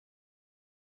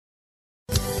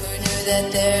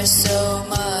that there's so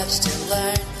much to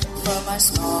learn from our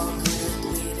small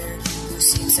group leader who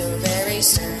seems so very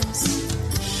stern.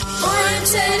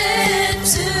 Oriented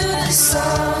into the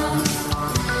song,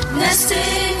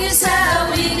 nesting is how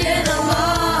we get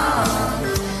along.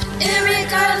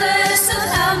 Irregardless of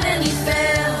how many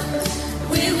fail,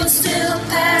 we will still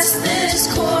pass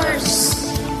this course.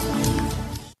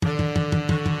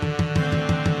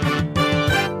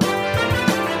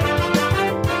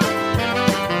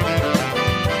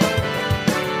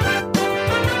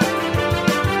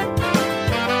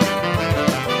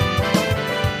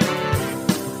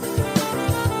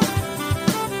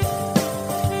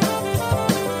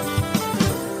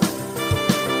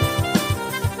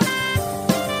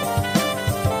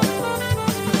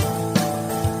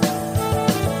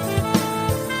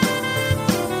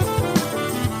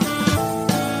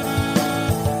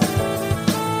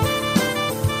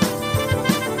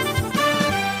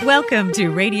 Welcome to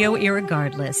Radio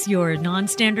Irregardless, your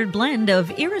non-standard blend of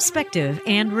irrespective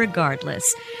and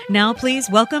regardless. Now, please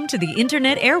welcome to the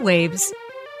Internet airwaves.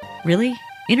 Really?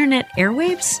 Internet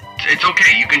airwaves? It's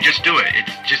okay. You can just do it.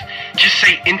 It's just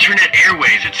say Internet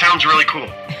airwaves. It sounds really cool.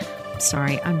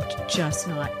 Sorry, I'm just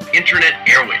not. Internet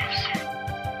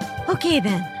airwaves. Okay,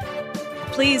 then.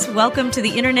 Please welcome to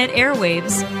the Internet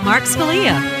airwaves, Mark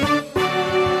Scalia.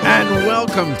 And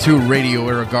welcome to Radio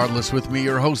Irregardless with me,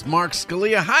 your host, Mark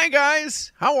Scalia. Hi,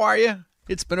 guys. How are you?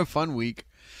 It's been a fun week.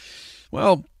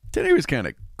 Well, today was kind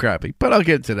of crappy, but I'll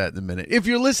get to that in a minute. If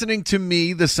you're listening to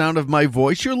me, the sound of my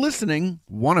voice, you're listening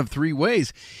one of three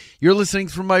ways. You're listening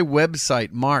from my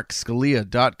website,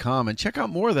 markscalia.com, and check out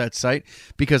more of that site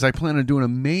because I plan on doing a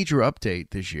major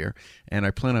update this year, and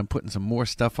I plan on putting some more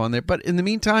stuff on there. But in the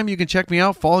meantime, you can check me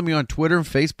out, follow me on Twitter and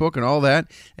Facebook and all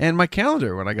that, and my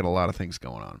calendar when I got a lot of things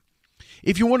going on.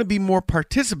 If you want to be more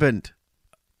participant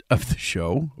of the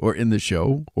show or in the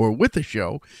show or with the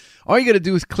show, all you got to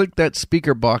do is click that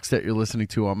speaker box that you're listening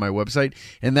to on my website,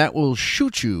 and that will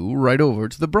shoot you right over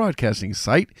to the broadcasting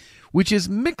site, which is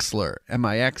Mixlr,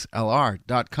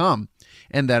 MIXLR.com.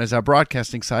 And that is our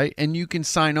broadcasting site, and you can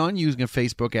sign on using a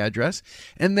Facebook address,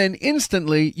 and then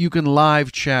instantly you can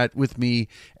live chat with me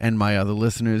and my other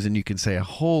listeners, and you can say a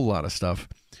whole lot of stuff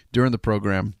during the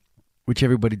program, which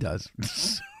everybody does.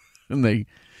 And they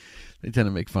tend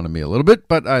to make fun of me a little bit,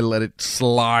 but I let it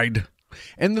slide.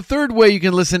 And the third way you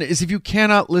can listen is if you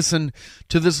cannot listen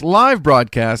to this live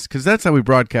broadcast, because that's how we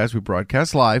broadcast. We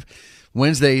broadcast live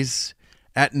Wednesdays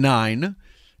at 9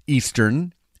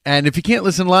 Eastern. And if you can't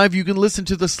listen live, you can listen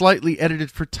to the slightly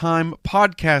edited for time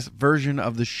podcast version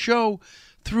of the show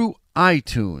through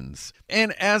iTunes.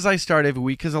 And as I start every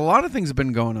week, because a lot of things have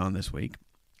been going on this week,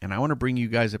 and I want to bring you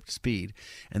guys up to speed.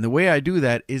 And the way I do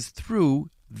that is through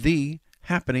the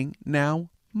Happening Now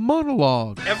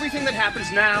monologue. Everything that happens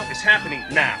now is happening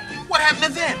now. What happened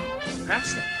to then?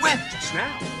 Past it. When? Just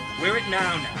now. We're at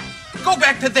now. Go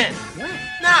back to then. When?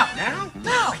 Now. Now?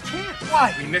 Now. I can't.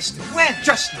 Why? We missed it. When?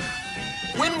 Just now.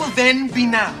 When will then be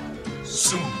now?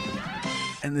 Soon.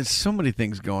 And there's so many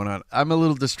things going on. I'm a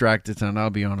little distracted, and I'll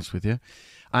be honest with you.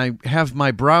 I have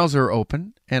my browser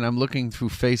open, and I'm looking through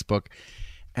Facebook,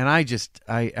 and I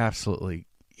absolutely,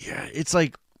 it's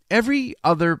like every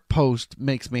other post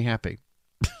makes me happy.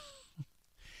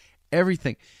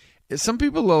 Everything. Some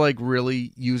people are like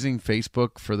really using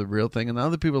Facebook for the real thing, and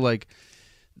other people are like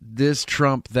this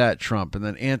Trump, that Trump, and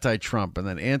then anti-Trump, and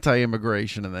then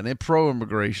anti-immigration, and then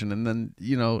pro-immigration, and then,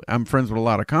 I'm friends with a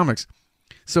lot of comics.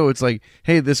 So it's like,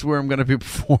 hey, this is where I'm going to be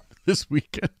performing this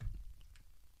weekend.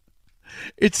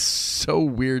 It's so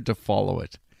weird to follow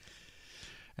it.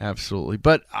 Absolutely.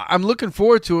 But I'm looking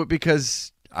forward to it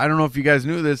because I don't know if you guys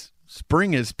knew this.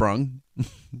 Spring has sprung.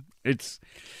 It's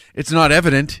not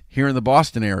evident here in the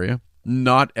Boston area.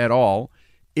 Not at all.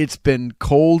 It's been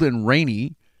cold and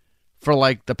rainy for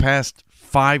like the past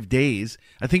 5 days.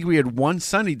 I think we had one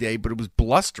sunny day, but it was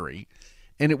blustery,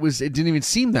 and it didn't even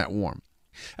seem that warm.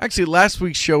 Actually, last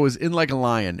week's show was In Like a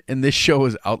Lion, and this show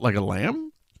is Out Like a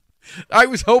Lamb. I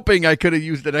was hoping I could have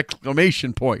used an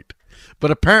exclamation point,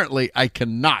 but apparently I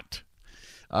cannot.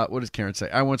 What does Karen say?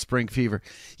 I want spring fever.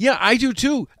 Yeah, I do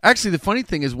too. Actually, the funny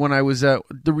thing is when I was, the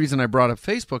reason I brought up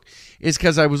Facebook is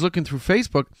because I was looking through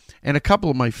Facebook, and a couple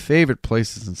of my favorite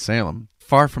places in Salem,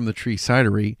 far from the Tree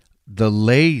Cidery, the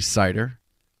Lay Cider,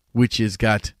 which has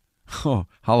got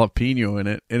jalapeno in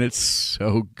it, and it's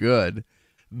so good.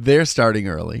 They're starting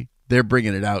early. They're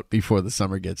bringing it out before the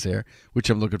summer gets here, which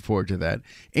I'm looking forward to that.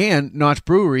 And Notch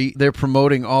Brewery, they're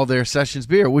promoting all their Sessions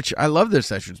beer, which I love their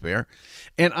Sessions beer.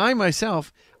 And I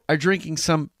myself are drinking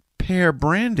some pear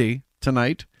brandy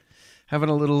tonight, having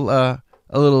a little,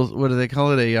 what do they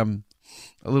call it? A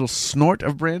little snort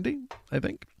of brandy, I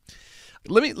think.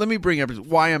 Let me bring up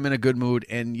why I'm in a good mood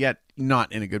and yet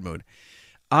not in a good mood.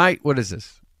 What is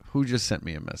this? Who just sent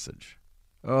me a message?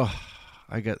 Oh,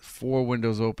 I got 4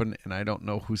 windows open and I don't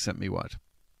know who sent me what.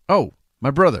 Oh, my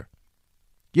brother.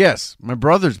 Yes, my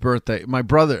brother's birthday. My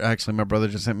brother just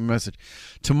sent me a message.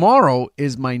 Tomorrow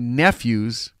is my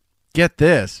nephew's, get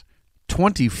this,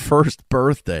 21st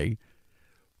birthday.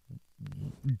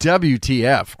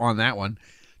 WTF on that one.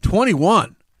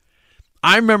 21.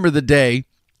 I remember the day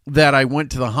that I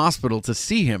went to the hospital to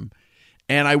see him,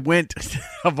 and I went,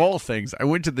 of all things, I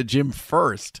went to the gym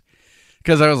first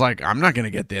because I was like, I'm not going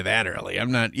to get there that early.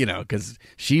 I'm not, because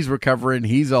she's recovering,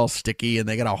 he's all sticky, and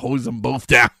they got to hose them both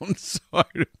down. So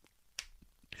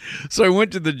I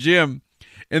went to the gym,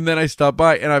 and then I stopped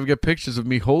by, and I've got pictures of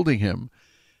me holding him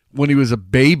when he was a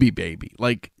baby,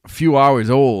 like a few hours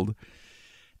old,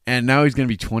 and now he's going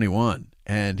to be 21,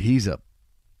 and he's a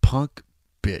punk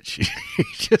bitch.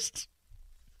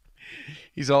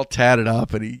 He's all tatted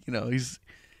up, and he's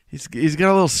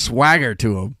got a little swagger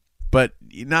to him, but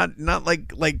not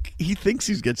like he thinks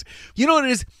he gets. You know what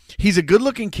it is? He's a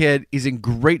good-looking kid. He's in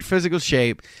great physical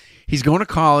shape. He's going to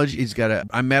college.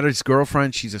 I met his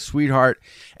girlfriend. She's a sweetheart,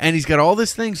 and he's got all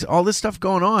this stuff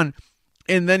going on.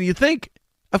 And then you think,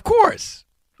 of course,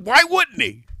 why wouldn't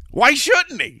he? Why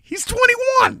shouldn't he? He's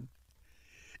 21.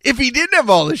 If he didn't have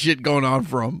all this shit going on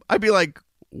for him, I'd be like,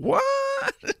 what?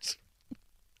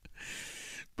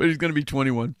 But he's going to be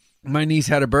 21. My niece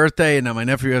had a birthday, and now my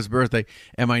nephew has a birthday.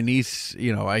 And my niece,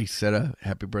 I said a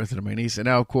happy birthday to my niece. And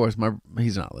now, of course,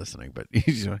 he's not listening, but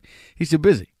he's too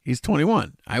busy. He's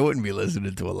 21. I wouldn't be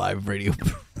listening to a live radio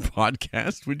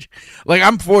podcast.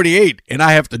 I'm 48, and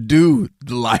I have to do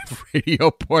the live radio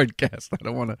podcast.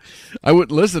 I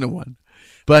wouldn't listen to one.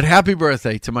 But happy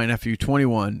birthday to my nephew,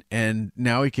 21. And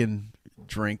now he can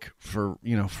drink for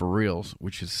reals,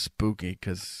 which is spooky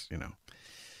because,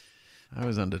 I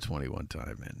was under 21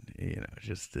 time, and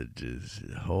just the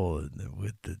whole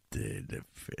with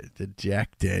the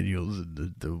Jack Daniels and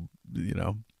the.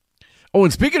 Oh,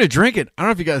 and speaking of drinking, I don't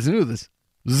know if you guys knew this,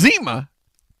 Zima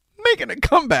making a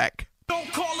comeback. Don't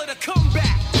call it a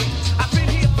comeback. I've been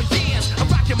here for years. I'm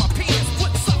rocking my pants,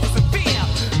 put suckers in beer,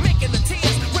 making the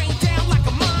tears rain down like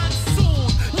a monsoon.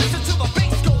 Listen to the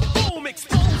bass go boom,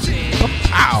 explosion.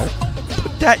 Pow!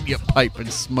 Put that in your pipe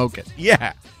and smoke it.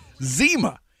 Yeah,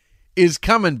 Zima is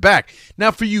coming back.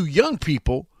 Now, for you young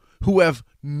people who have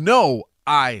no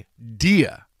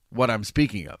idea what I'm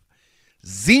speaking of,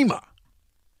 Zima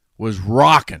was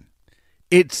rocking.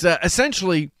 It's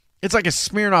essentially, it's like a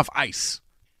Smirnoff Ice.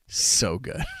 So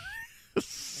good.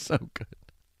 So good.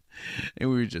 And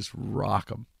we would just rock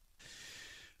them.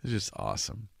 It's just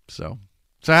awesome. So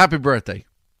happy birthday,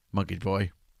 Monkey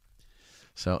Boy.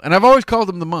 And I've always called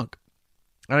him the Monk.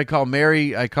 And I call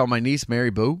my niece Mary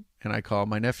Boo. And I call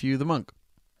my nephew the Monk.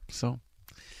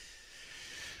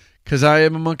 Because I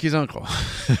am a monkey's uncle.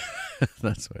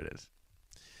 That's what it is.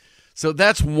 So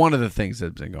that's one of the things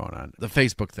that's been going on. The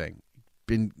Facebook thing,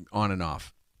 been on and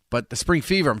off. But the spring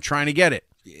fever, I'm trying to get it.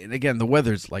 And again, the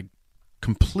weather's like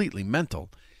completely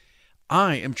mental.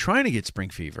 I am trying to get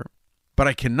spring fever, but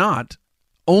I cannot,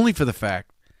 only for the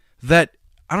fact that,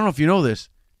 I don't know if you know this,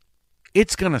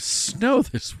 it's going to snow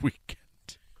this weekend.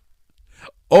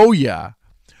 Oh, yeah.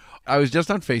 I was just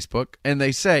on Facebook, and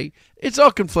they say it's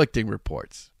all conflicting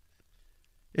reports.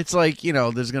 It's like,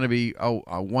 there's going to be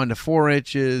 1 to 4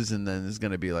 inches, and then there's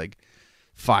going to be like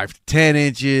 5 to 10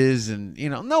 inches, and,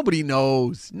 nobody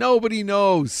knows. Nobody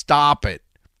knows. Stop it.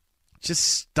 Just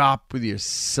stop with your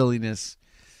silliness.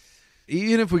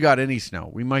 Even if we got any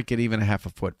snow, we might get even a half a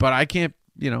foot. But I can't,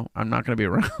 I'm not going to be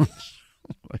around.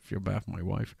 I feel bad for my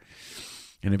wife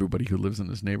and everybody who lives in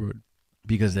this neighborhood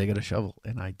because they got a shovel,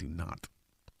 and I do not.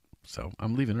 So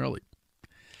I'm leaving early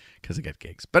because I got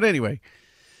gigs. But anyway,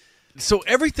 so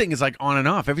everything is like on and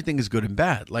off. Everything is good and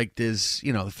bad. Like there's,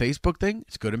 the Facebook thing,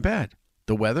 it's good and bad.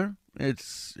 The weather,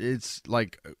 it's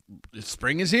like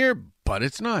spring is here, but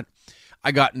it's not.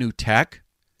 I got new tech.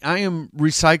 I am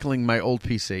recycling my old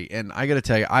PC, and I got to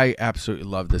tell you, I absolutely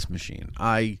love this machine.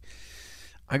 I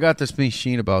got this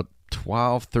machine about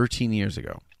 12, 13 years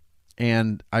ago,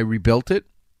 and I rebuilt it.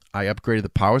 I upgraded the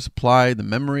power supply, the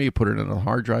memory, put it on a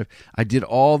hard drive. I did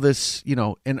all this,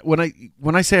 and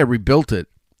when I say I rebuilt it,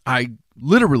 I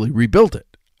literally rebuilt it.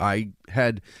 I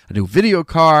had a new video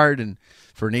card and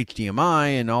for an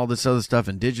HDMI and all this other stuff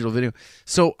and digital video.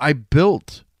 So I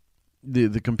built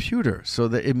the computer so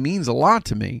that it means a lot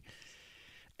to me.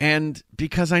 And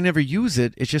because I never use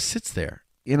it, it just sits there.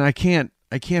 And I can't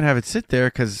have it sit there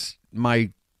because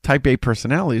my type A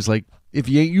personality is like, if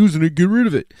you ain't using it, get rid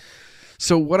of it.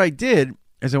 So what I did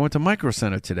is I went to Micro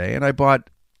Center today and I bought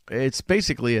It's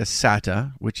basically a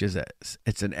SATA, which is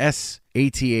it's an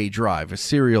SATA drive, a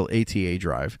serial ATA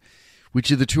drive, which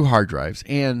are the two hard drives,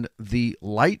 and the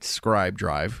LightScribe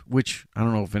drive, which I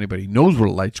don't know if anybody knows what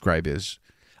a LightScribe is.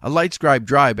 A LightScribe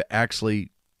drive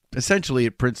actually, essentially,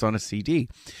 it prints on a CD,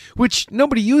 which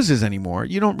nobody uses anymore.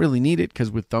 You don't really need it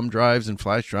because with thumb drives and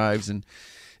flash drives, and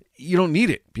you don't need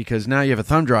it because now you have a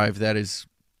thumb drive that is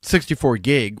 64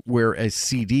 gig, whereas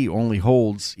CD only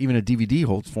holds, even a DVD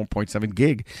holds 4.7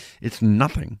 gig. It's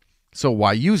nothing. So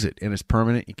why use it? And it's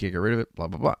permanent. You can't get rid of it, blah,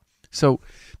 blah, blah. So,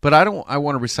 but I want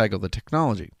to recycle the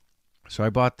technology. So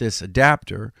I bought this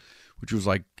adapter, which was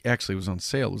actually was on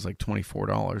sale. It was like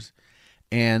 $24.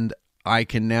 And I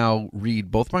can now read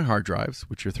both my hard drives,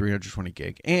 which are 320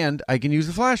 gig, and I can use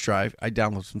the flash drive. I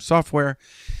download some software,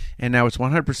 and now it's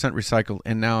 100% recycled.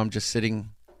 And now I'm just sitting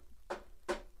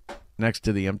next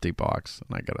to the empty box,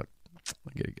 and I gotta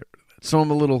get rid of it. So I'm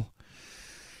a little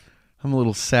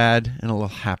sad and a little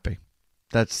happy.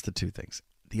 That's the two things.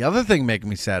 The other thing making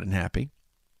me sad and happy,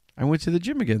 I went to the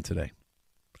gym again today.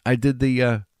 I did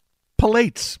the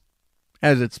Pilates,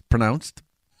 as it's pronounced.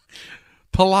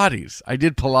 Pilates. I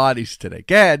did Pilates today.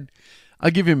 Gad,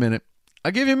 I'll give you a minute.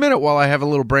 I'll give you a minute while I have a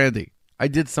little brandy. I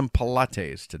did some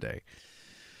Pilates today.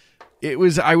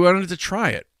 I wanted to try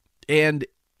it, and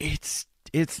it's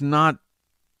not,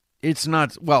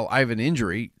 well, I have an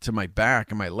injury to my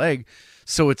back and my leg,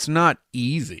 so it's not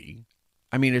easy.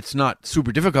 I mean, it's not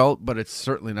super difficult, but it's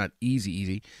certainly not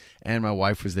easy. And my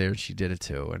wife was there, and she did it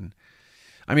too. And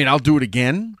I mean, I'll do it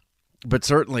again, but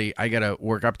certainly I got to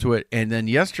work up to it. And then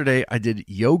yesterday I did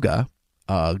yoga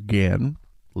again,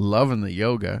 loving the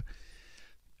yoga.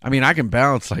 I mean, I can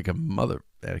balance like a mother.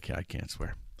 Okay, I can't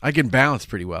swear. I can balance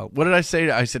pretty well. What did I say?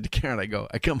 I said to Karen,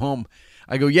 I come home.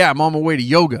 I go, yeah, I'm on my way to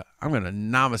yoga. I'm going to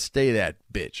namaste that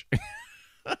bitch.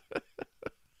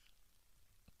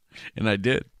 And I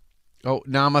did. Oh,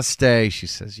 namaste. She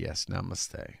says, yes,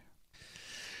 namaste.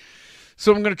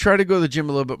 So I'm going to try to go to the gym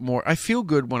a little bit more. I feel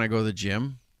good when I go to the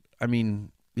gym. I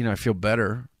mean, I feel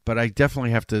better, but I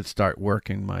definitely have to start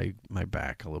working my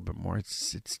back a little bit more.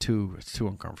 It's too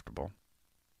uncomfortable.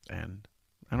 And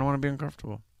I don't want to be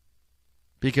uncomfortable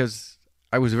because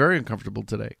I was very uncomfortable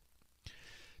today.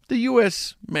 The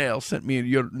U.S. mail sent me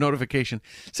a notification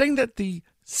saying that the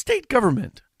state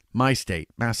government, my state,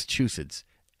 Massachusetts,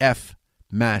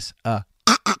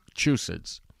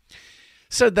 Massachusetts,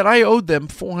 said that I owed them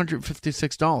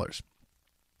 $456.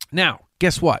 Now,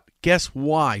 guess what? Guess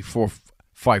why for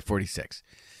 $546?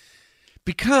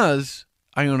 Because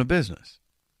I own a business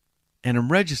and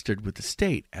I'm registered with the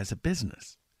state as a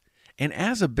business. And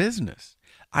as a business,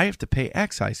 I have to pay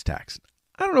excise tax.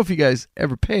 I don't know if you guys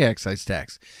ever pay excise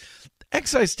tax.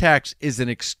 Excise tax is an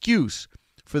excuse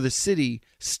for the city,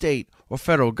 state, or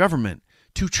federal government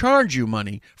to charge you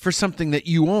money for something that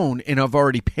you own and have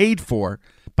already paid for,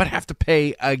 but have to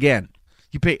pay again.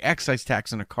 You pay excise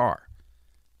tax on a car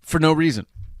for no reason.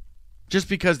 Just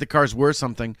because the car's worth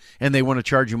something and they want to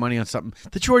charge you money on something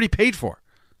that you already paid for.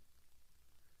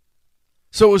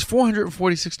 So it was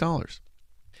 $446.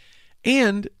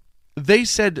 And they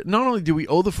said not only do we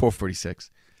owe the $446,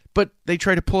 but they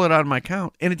tried to pull it out of my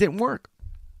account, and it didn't work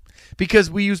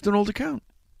because we used an old account,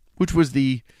 which was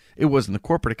it wasn't the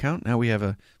corporate account. Now we had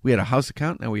a house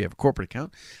account. Now we have a corporate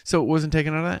account, so it wasn't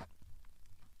taken out of that.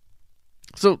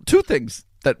 So two things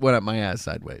that went up my ass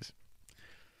sideways.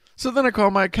 So then I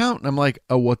called my accountant, and I'm like,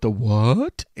 oh, what the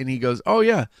what? And he goes, oh,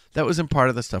 yeah, that wasn't part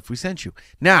of the stuff we sent you.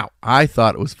 Now, I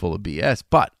thought it was full of BS,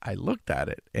 but I looked at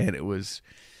it, and it was,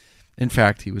 in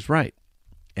fact, he was right.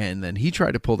 And then he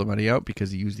tried to pull the money out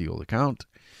because he used the old account.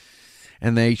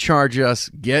 And they charge us,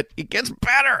 it gets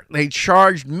better. They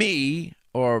charged me,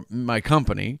 or my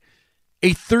company,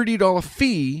 a $30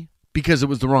 fee because it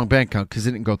was the wrong bank account because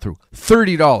it didn't go through.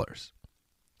 $30.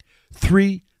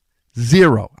 30.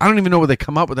 I don't even know where they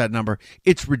come up with that number.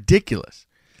 It's ridiculous.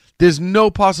 There's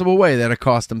no possible way that it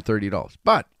cost them $30.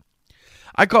 But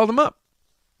I called them up,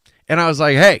 and I was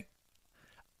like, hey,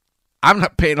 I'm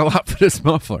not paying a lot for this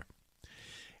muffler.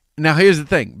 Now, here's the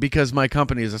thing. Because my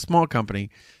company is a small company,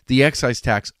 the excise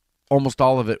tax, almost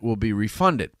all of it will be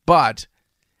refunded. But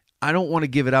I don't want to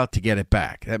give it out to get it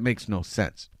back. That makes no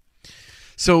sense.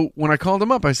 So when I called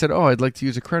them up, I said, oh, I'd like to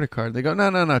use a credit card. They go,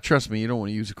 no, trust me, you don't want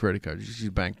to use a credit card. Just use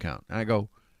a bank account. And I go,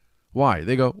 why?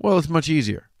 They go, well, it's much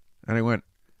easier. And I went,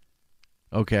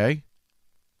 okay.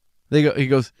 He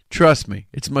goes, trust me,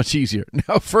 it's much easier.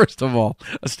 Now, first of all,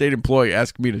 a state employee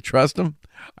asked me to trust him.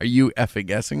 Are you effing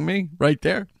guessing me right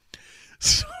there?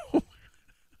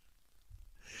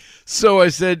 So I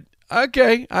said,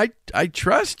 okay, I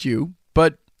trust you,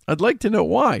 but I'd like to know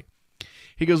why.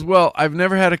 He goes, well, I've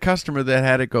never had a customer that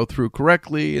had it go through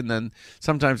correctly, and then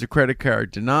sometimes the credit card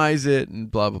denies it,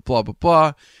 and blah, blah, blah, blah,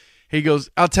 blah. He goes,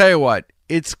 I'll tell you what,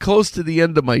 it's close to the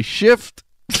end of my shift.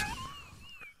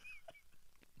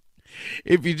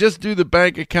 If you just do the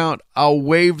bank account, I'll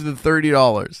waive the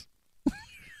 $30.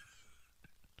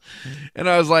 And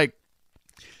I was like,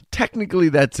 technically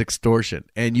that's extortion,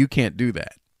 and you can't do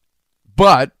that.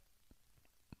 But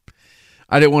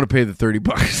I didn't want to pay the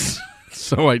 $30,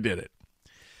 so I did it.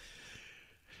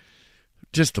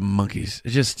 Just the monkeys.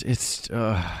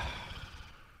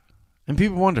 And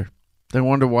people wonder. They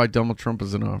wonder why Donald Trump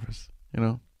is in office. You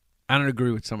know, I don't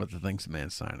agree with some of the things the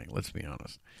man's signing. Let's be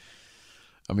honest.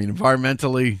 I mean,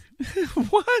 environmentally,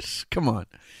 what? Come on.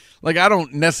 Like, I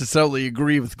don't necessarily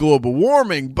agree with global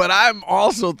warming, but I'm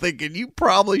also thinking you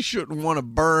probably shouldn't want to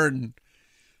burn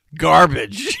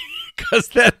garbage because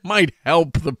that might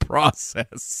help the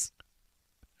process.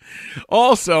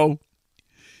 Also,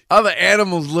 other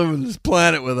animals live on this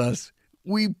planet with us.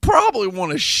 We probably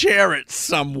want to share it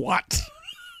somewhat.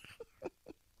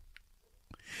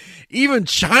 Even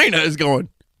China is going,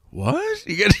 what?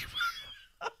 You get?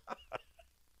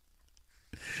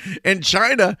 And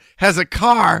China has a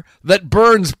car that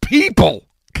burns people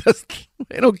because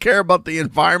they don't care about the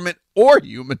environment or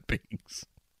human beings.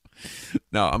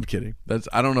 No, I'm kidding.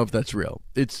 I don't know if that's real.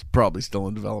 It's probably still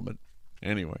in development.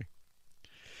 Anyway.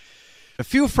 A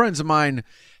few friends of mine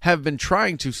have been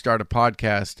trying to start a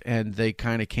podcast, and they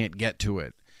kind of can't get to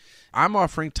it. I'm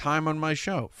offering time on my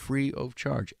show, free of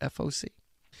charge, FOC.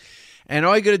 And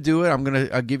all you got to do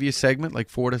I'll give you a segment like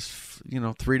 3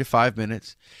 to 5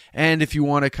 minutes. And if you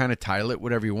want to kind of title it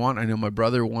whatever you want, I know my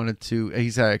brother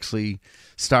he's actually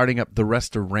starting up the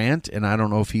restaurant, and I don't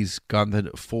know if he's gone the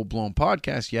full-blown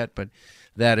podcast yet, but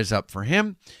that is up for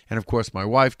him. And of course, my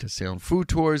wife does her own food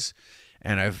tours,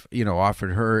 and I've,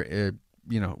 offered her,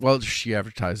 she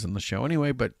advertised on the show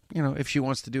anyway, but, if she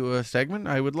wants to do a segment,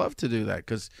 I would love to do that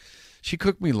because she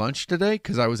cooked me lunch today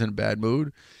because I was in a bad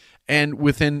mood. And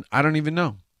within, I don't even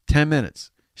know, 10 minutes,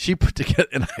 she put together,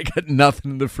 and I got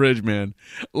nothing in the fridge, man.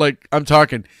 Like, I'm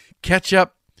talking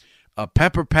ketchup, a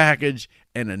pepper package,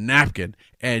 and a napkin.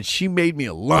 And she made me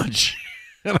a lunch.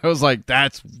 And I was like,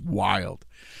 that's wild.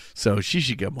 So she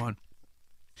should get one.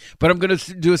 But I'm going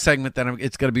to do a segment that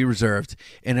it's going to be reserved.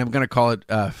 And I'm going to call it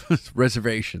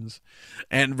reservations.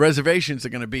 And reservations are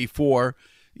going to be for,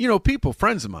 people,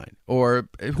 friends of mine, or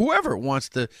whoever wants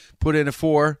to put in a 3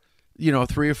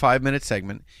 or 5 minute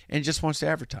segment and just wants to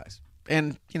advertise.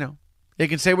 And, they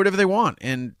can say whatever they want.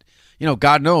 And,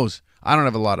 God knows, I don't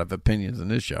have a lot of opinions in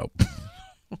this show.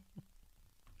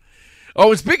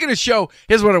 Oh, and speaking of show,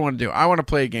 here's what I want to do. I want to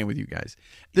play a game with you guys.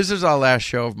 This is our last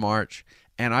show of March,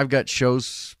 and I've got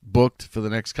shows booked for the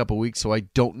next couple weeks, so I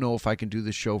don't know if I can do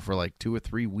this show for like 2 or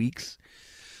 3 weeks.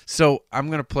 So I'm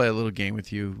going to play a little game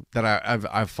with you that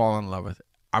I've fallen in love with.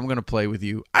 I'm going to play with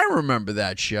you. I remember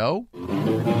that show.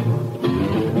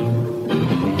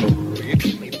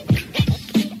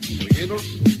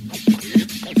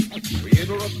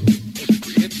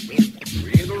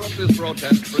 This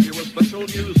broadcast bring you a special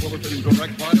news bulletin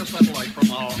direct via satellite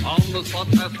from our on-the-spot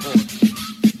passport.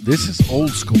 This is old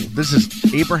school. This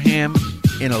is Abraham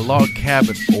in a log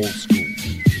cabin old school.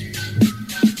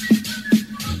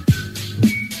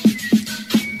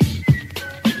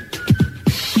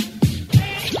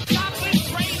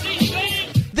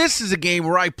 This is a game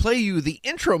where I play you the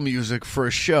intro music for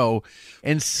a show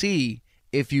and see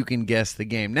if you can guess the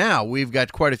game. Now, we've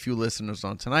got quite a few listeners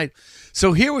on tonight.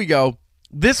 So here we go.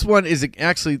 This one is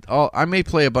actually, I may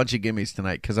play a bunch of gimmies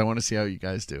tonight because I want to see how you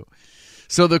guys do.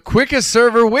 So the quickest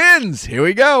server wins. Here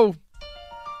we go.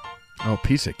 Oh,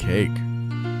 piece of cake.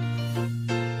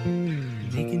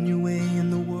 Making your way in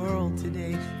the world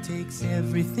today takes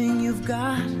everything you've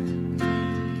got.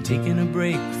 Taking a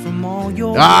break from all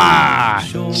your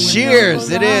cheers,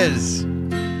 it is.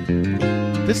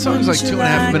 This song's like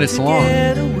 2.5 minutes long.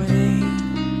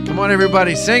 Come on,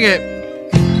 everybody, sing it.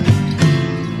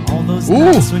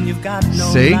 Ooh,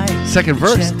 see? Second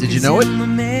verse. Did you know it?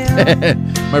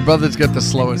 My brother's got the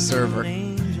slowest server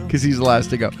because he's the last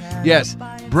to go. Yes,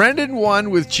 Brendan won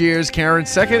with cheers, Karen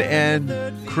second, and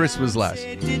Chris was last.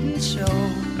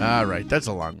 All right, that's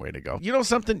a long way to go. You know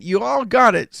something? You all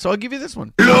got it, so I'll give you this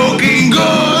one. Looking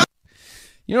good.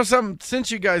 You know something?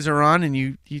 Since you guys are on and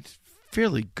you're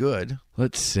fairly good,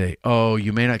 let's see. Oh,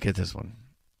 you may not get this one.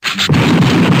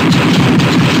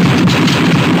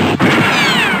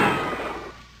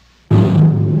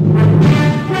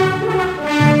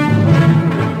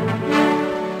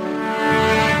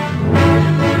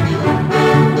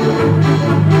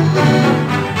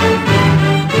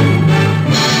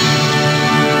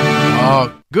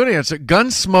 Good answer.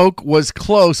 Gunsmoke was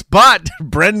close, but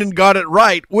Brendan got it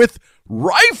right with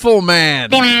Rifleman.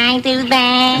 Did I do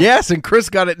that? Yes, and Chris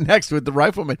got it next with the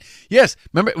Rifleman. Yes,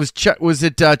 remember it was Chuck. Was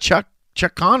it Chuck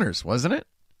Connors? Wasn't it?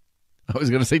 I was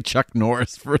going to say Chuck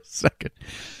Norris for a second.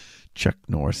 Chuck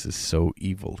Norris is so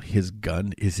evil. His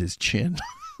gun is his chin.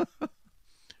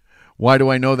 Why do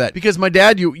I know that? Because my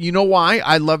dad. You know why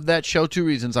I love that show? 2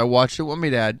 reasons. I watched it with my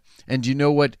dad, and do you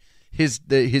know what his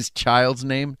child's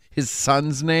name? His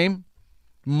son's name?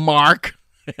 Mark.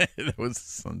 That was his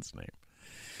son's name.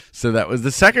 So that was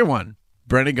the second one.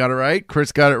 Brendan got it right.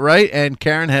 Chris got it right. And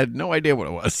Karen had no idea what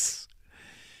it was.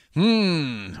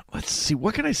 Let's see.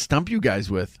 What can I stump you guys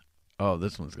with? Oh,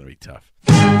 this one's going to be tough.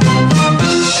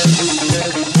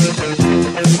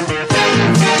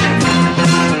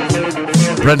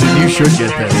 Brendan, you should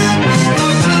get this.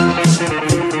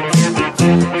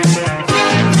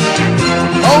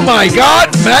 Oh my God,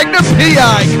 Magna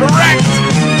Pi, correct!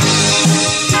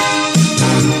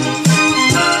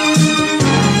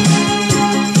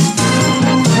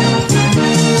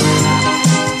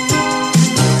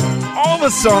 All the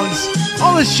songs,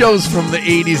 all the shows from the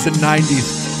 80s and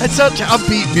 90s had such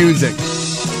upbeat music.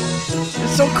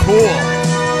 It's so cool.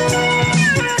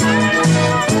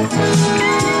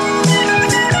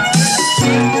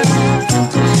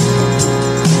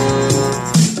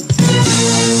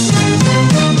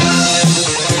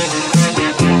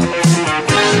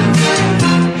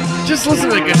 Just listen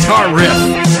to the guitar riff.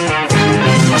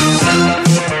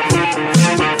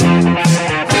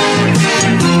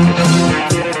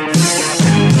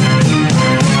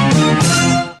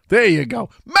 There you go.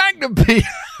 Magna Pi.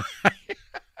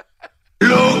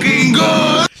 Looking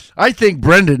good. I think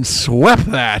Brendan swept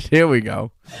that. Here we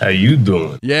go. How you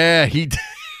doing? Yeah, he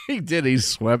did. He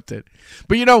swept it.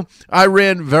 But, you know, I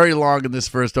ran very long in this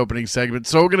first opening segment,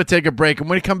 so we're going to take a break. And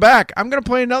when we come back, I'm going to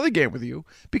play another game with you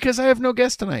because I have no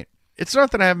guest tonight. It's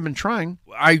not that I haven't been trying.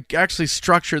 I actually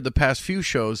structured the past few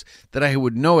shows that I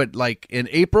would know it. Like in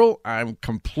April, I'm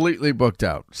completely booked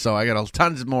out. So I got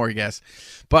tons more guests.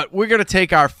 But we're going to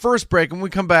take our first break. And when we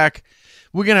come back,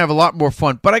 we're going to have a lot more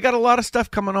fun. But I got a lot of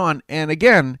stuff coming on. And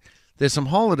again, there's some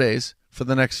holidays for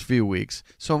the next few weeks.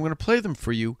 So I'm going to play them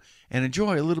for you and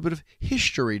enjoy a little bit of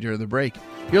history during the break.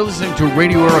 You're listening to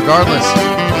Radio Irregardless.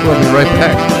 We'll be right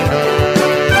back.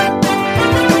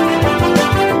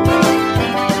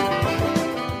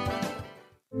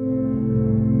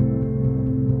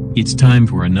 It's time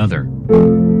for another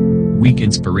week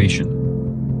inspiration.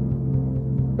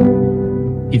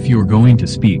 If you're going to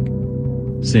speak,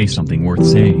 say something worth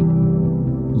saying.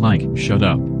 Like, shut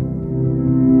up.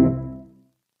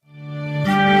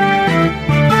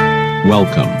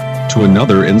 Welcome to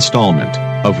another installment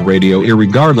of Radio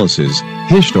Irregardless's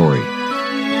History.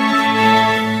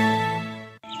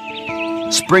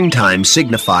 Springtime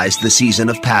signifies the season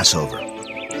of Passover.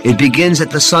 It begins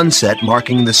at the sunset,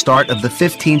 marking the start of the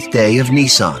 15th day of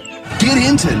Nisan. Get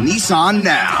into Nisan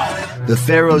now. The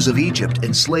pharaohs of Egypt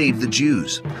enslaved the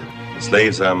Jews.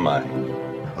 Slaves are mine.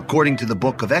 According to the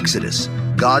book of Exodus,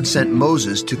 God sent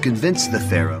Moses to convince the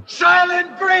pharaoh.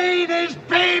 Silent breed is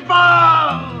people!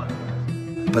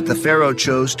 But the pharaoh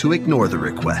chose to ignore the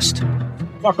request.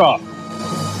 Fuck off.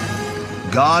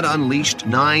 God unleashed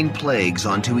 9 plagues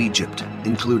onto Egypt,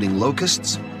 including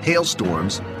locusts,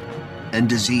 hailstorms, and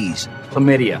disease.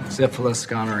 Chlamydia, syphilis,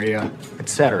 gonorrhea,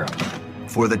 etc.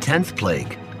 For the 10th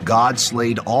plague, God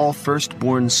slayed all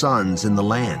firstborn sons in the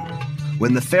land.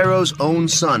 When the Pharaoh's own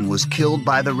son was killed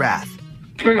by the wrath,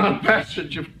 Klingon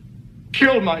bastard, you've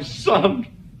killed my son.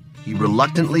 He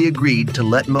reluctantly agreed to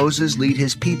let Moses lead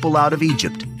his people out of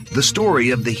Egypt. The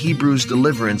story of the Hebrews'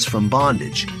 deliverance from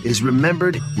bondage is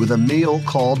remembered with a meal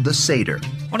called the Seder.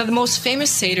 One of the most famous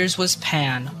Seders was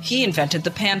Pan. He invented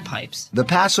the panpipes. The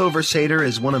Passover Seder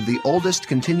is one of the oldest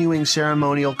continuing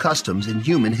ceremonial customs in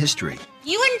human history.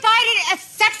 You invited a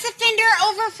sex offender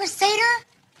over for Seder?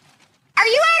 Are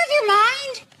you out of your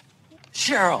mind?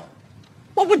 Cheryl,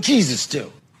 what would Jesus do?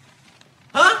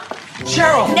 Huh?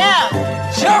 Cheryl! No!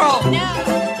 Cheryl! No!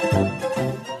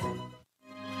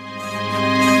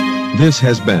 This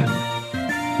has been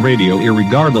Radio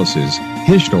Irregardless's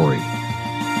History.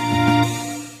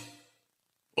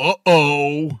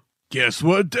 Uh-oh. Guess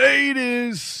what day it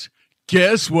is?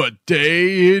 Guess what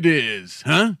day it is?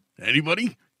 Huh?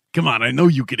 Anybody? Come on, I know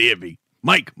you can hear me.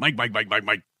 Mike.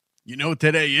 You know what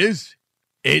today is?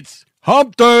 It's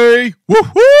Hump Day!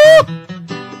 Woo-hoo!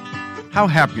 How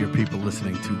happy are people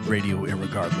listening to Radio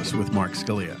Irregardless with Mark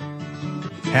Scalia?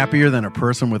 Happier than a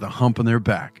person with a hump in their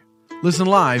back. Listen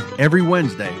live every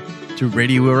Wednesday to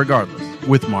Radio Irregardless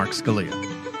with Mark Scalia.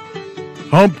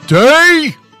 Hump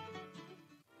Day!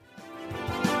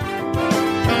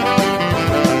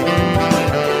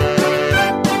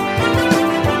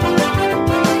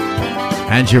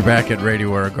 And you're back at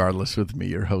Radio Regardless with me,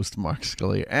 your host, Mark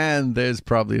Scully. And there's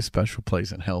probably a special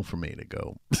place in hell for me to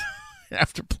go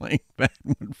after playing that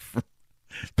one for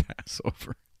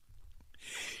Passover.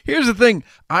 Here's the thing.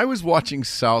 I was watching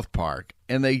South Park,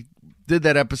 and they did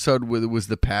that episode where it was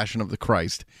the Passion of the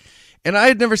Christ. And I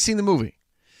had never seen the movie.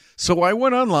 So I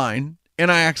went online,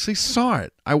 and I actually saw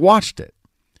it. I watched it.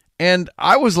 And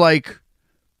I was like,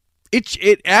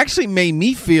 it actually made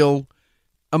me feel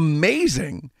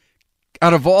amazing.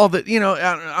 Out of all that,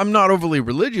 I'm not overly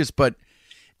religious, but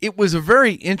it was a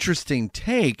very interesting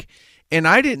take, and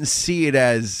I didn't see it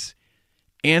as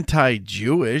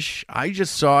anti-Jewish. I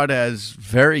just saw it as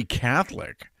very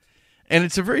Catholic, and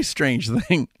it's a very strange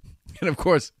thing. And of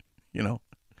course,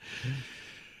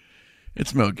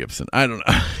 it's Mel Gibson. I don't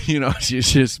know. You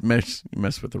just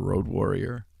mess with the Road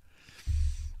Warrior.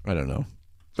 I don't know.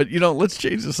 But, let's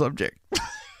change the subject.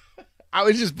 I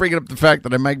was just bringing up the fact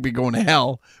that I might be going to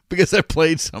hell because I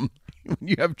played some.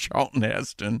 You have Charlton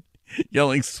Heston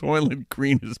yelling Soylent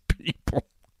Green is people.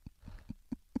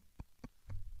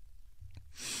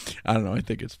 I don't know. I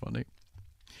think it's funny.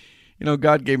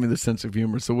 God gave me the sense of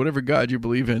humor, so whatever God you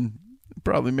believe in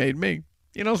probably made me.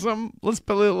 Something? Let's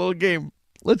play a little game.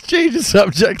 Let's change the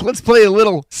subject. Let's play a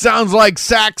little Sounds Like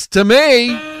Sax to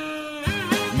Me.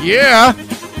 Yeah.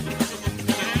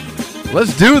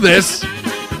 Let's do this.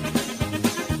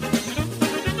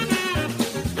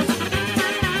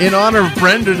 In honor of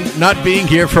Brendan not being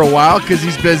here for a while because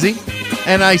he's busy.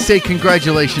 And I say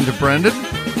congratulations to Brendan.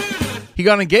 He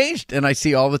got engaged, and I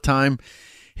see all the time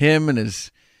him and his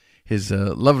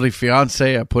lovely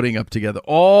fiance are putting up together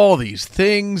all these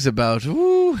things about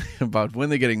when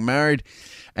they're getting married.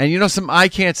 And I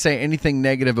can't say anything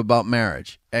negative about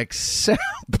marriage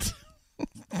except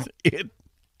it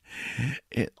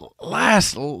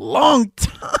lasts a long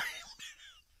time.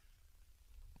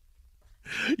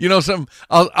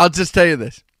 I'll just tell you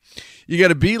this. You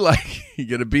gotta be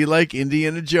like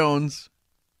Indiana Jones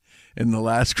in The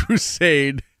Last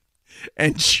Crusade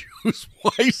and choose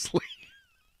wisely.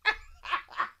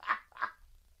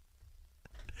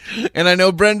 And I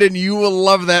know, Brendan, you will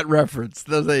love that reference.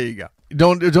 There you go.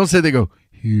 Don't say they go,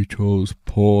 he chose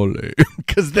poorly.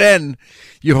 Because then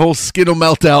your whole skin will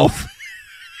melt off.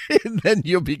 And then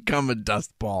you'll become a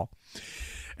dust ball.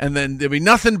 And then there'll be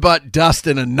nothing but dust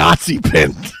and a Nazi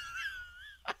pin.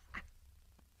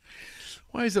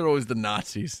 Why is it always the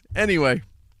Nazis? Anyway,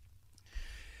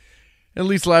 at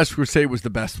least Last Crusade was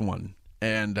the best one.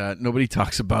 And nobody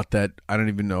talks about that, I don't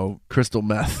even know, crystal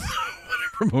meth,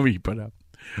 whatever movie he put out.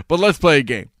 But let's play a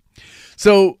game.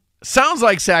 So, Sounds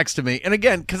Like Sax to me, and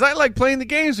again, because I like playing the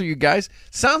games with you guys,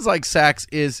 Sounds Like Sax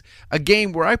is a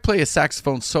game where I play a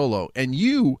saxophone solo, and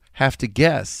you have to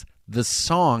guess the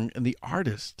song and the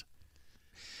artist.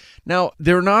 Now,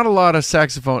 there are not a lot of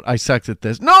saxophone. I sucked at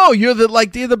this. No, you're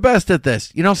the best at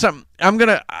this. Something.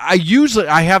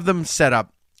 I have them set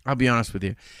up. I'll be honest with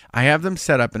you. I have them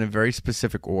set up in a very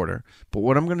specific order. But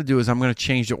what I'm going to do is I'm going to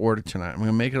change the order tonight. I'm going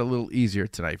to make it a little easier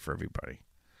tonight for everybody.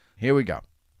 Here we go.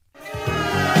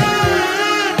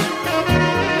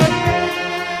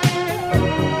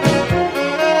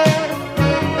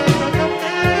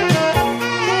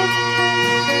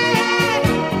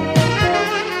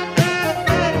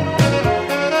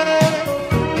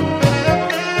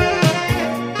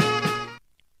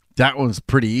 That one's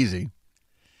pretty easy.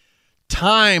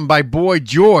 Time by Boy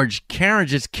George. Karen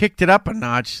just kicked it up a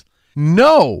notch.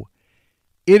 No,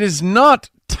 it is not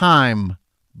Time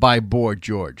by Boy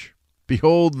George.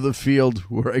 Behold the field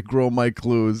where I grow my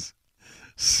clues.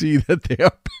 See that they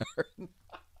are barren.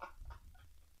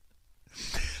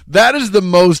 That is the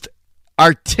most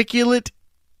articulate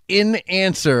in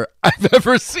answer I've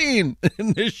ever seen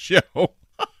in this show.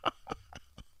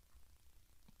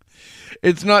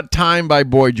 It's not Time by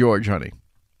Boy George, honey.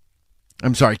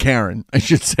 I'm sorry, Karen. I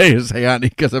should say honey,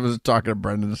 because I was talking to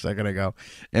Brendan a second ago,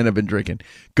 and I've been drinking.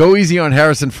 Go easy on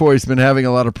Harrison Ford. He's been having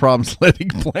a lot of problems landing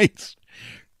planes.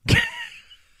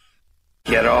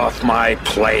 Get off my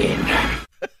plane.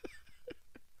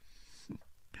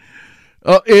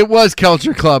 Oh, it was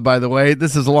Culture Club, by the way.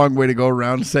 This is a long way to go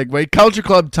around. Segue. Culture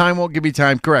Club, Time Won't Give Me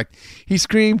Time. Correct. He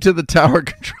screamed to the tower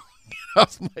control. Get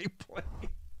off my plane.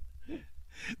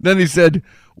 Then he said,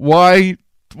 why?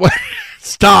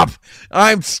 Stop.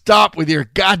 Stop with your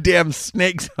goddamn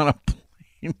snakes on a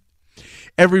plane.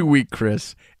 Every week,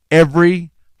 Chris.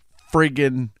 Every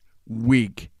friggin'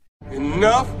 week.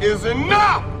 Enough is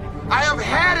enough! I have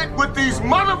had it with these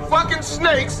motherfucking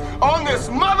snakes on this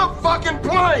motherfucking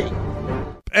plane!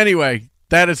 Anyway,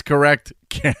 that is correct,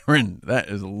 Karen. That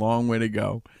is a long way to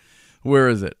go. Where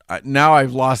is it? Now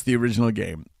I've lost the original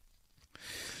game.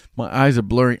 My eyes are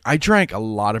blurring. I drank a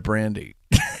lot of brandy.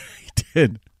 I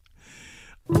did.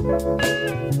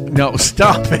 No,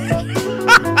 stop it.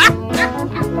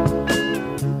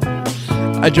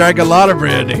 I drank a lot of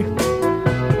brandy.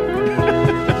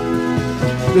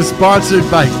 This is sponsored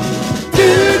by...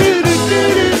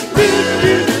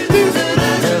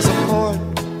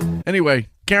 Anyway,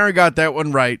 Karen got that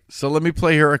one right, so let me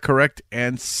play her a correct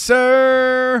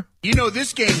answer. You know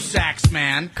this game sucks,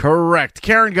 man. Correct.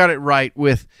 Karen got it right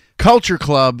with Culture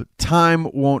Club, Time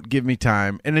Won't Give Me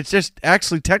Time. And it's just,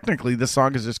 actually, technically, the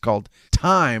song is just called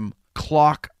Time,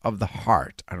 Clock of the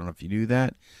Heart. I don't know if you knew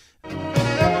that.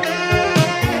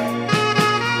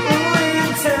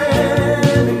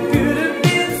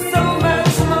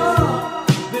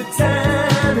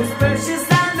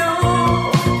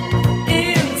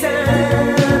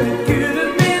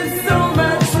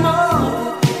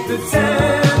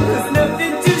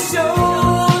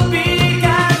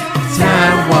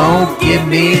 Give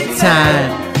me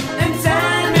time.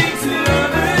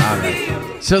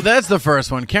 Right. So that's the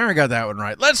first one. Karen got that one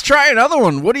right. Let's try another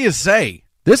one. What do you say?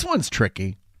 This one's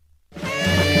tricky.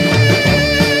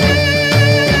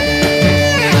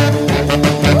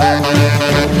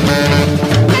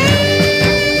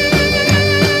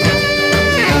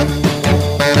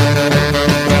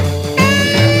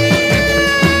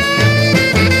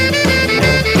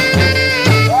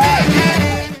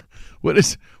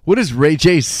 What is Ray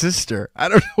J's sister? I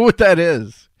don't know what that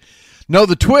is. No,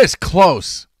 the twist.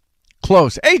 Close.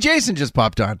 Hey, Jason just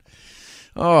popped on.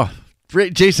 Oh,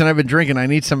 Jason, I've been drinking. I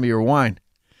need some of your wine.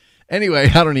 Anyway,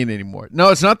 I don't need any more. No,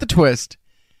 it's not the twist.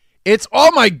 It's,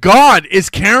 oh my God, is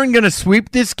Karen going to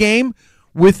sweep this game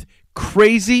with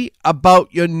Crazy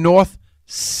About Your North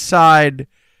Side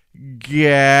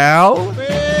Gal?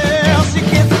 Well, she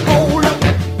gets older.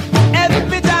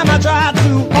 Every time I try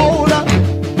to hold her.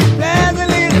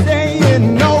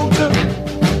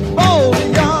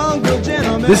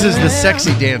 This is the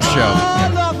sexy dance show.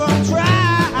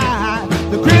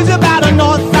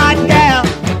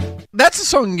 That's a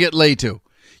song you can get laid to.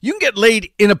 You can get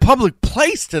laid in a public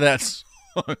place to that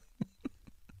song.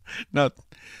 Not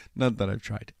that I've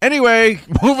tried. Anyway,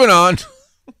 moving on.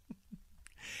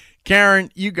 Karen,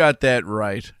 you got that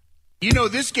right. You know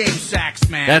this game sucks,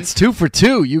 man. That's 2 for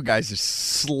 2. You guys are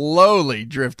slowly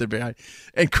drifting behind.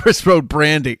 And Chris wrote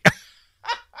Brandy.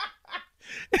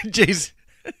 And Jason,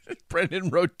 Brendan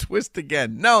wrote Twist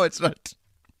again. No, it's not.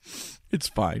 It's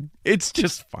fine. It's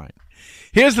just fine.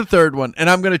 Here's the third one, and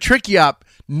I'm going to trick you up.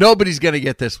 Nobody's going to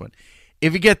get this one.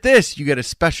 If you get this, you get a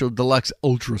special deluxe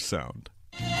ultrasound.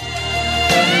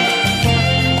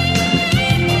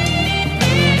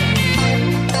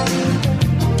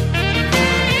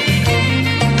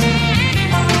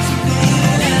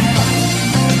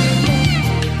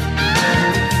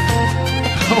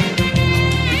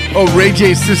 Oh, Ray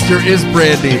J's sister is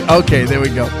Brandy. Okay, there we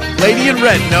go. Lady in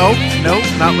Red. No,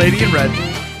 not Lady in Red.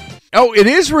 Oh, it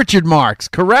is Richard Marx.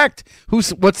 Correct.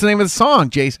 What's the name of the song,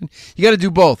 Jason? You got to do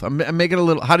both. I'm making a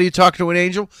little. How do you talk to an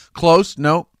angel? Close.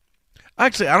 No.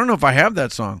 Actually, I don't know if I have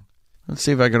that song. Let's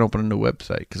see if I can open a new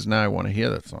website because now I want to hear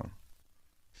that song.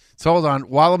 So hold on.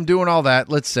 While I'm doing all that,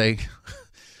 let's say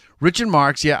Richard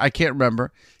Marx. Yeah, I can't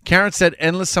remember. Karen said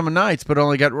Endless Summer Nights, but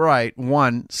only got right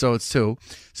 1, so it's 2.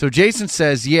 So Jason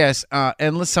says, yes,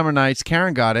 Endless Summer Nights.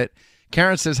 Karen got it.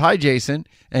 Karen says, hi, Jason.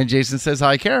 And Jason says,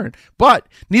 hi, Karen. But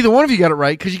neither one of you got it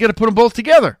right because you got to put them both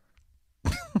together. I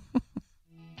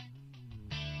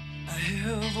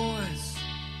hear a voice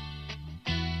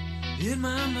in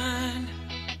my mind.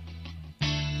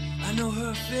 I know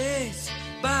her face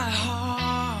by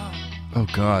heart. Oh,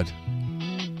 God.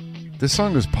 This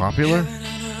song was popular?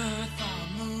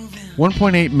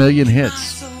 1.8 million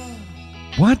hits.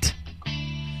 What?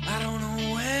 I don't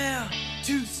know where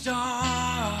to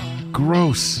start.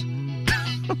 Gross.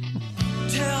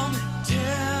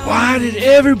 Why did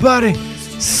everybody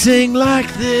sing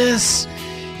like this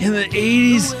in the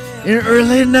 80s and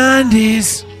early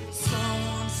 90s?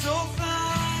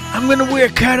 I'm going to wear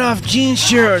cut-off jean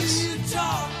shirts.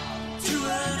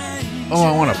 Oh,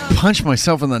 I want to punch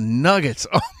myself in the nuggets.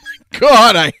 Oh, my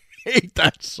God, I hate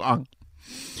that song.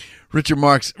 Richard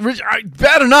Marx.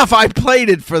 Bad enough I played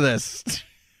it for this.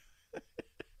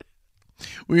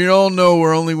 We all know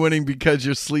we're only winning because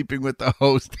you're sleeping with the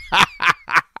host.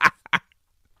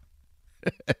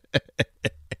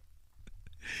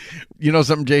 You know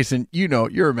something, Jason? You know,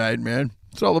 you're a madman.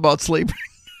 It's all about sleeping.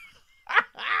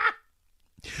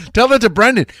 Tell that to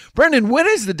Brendan. Brendan, when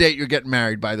is the date you're getting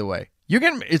married, by the way?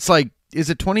 It's like, is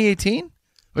it 2018?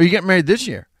 Or you getting married this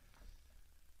year?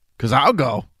 Because I'll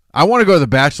go. I want to go to the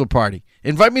bachelor party.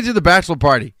 Invite me to the bachelor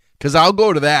party because I'll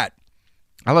go to that.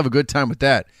 I'll have a good time with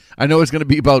that. I know it's going to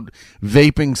be about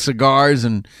vaping cigars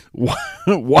and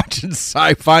watching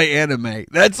sci-fi anime.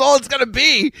 That's all it's going to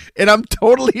be, and I'm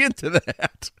totally into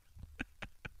that.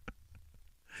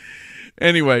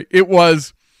 Anyway, it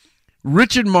was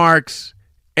Richard Marx,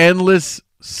 Endless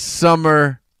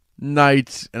Summer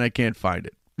Nights, and I can't find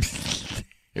it.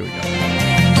 Here we go.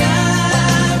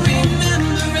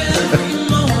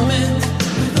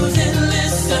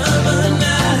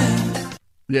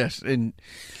 Yes, and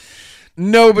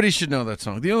nobody should know that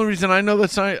song. The only reason I know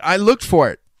that song, I looked for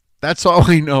it. That's all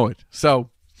I know it. So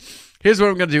here's what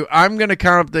I'm going to do. I'm going to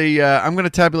count up I'm going to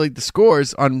tabulate the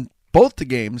scores on both the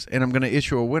games, and I'm going to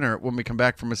issue a winner when we come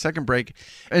back from a second break.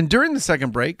 And during the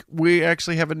second break, we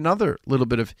actually have another little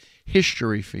bit of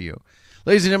history for you.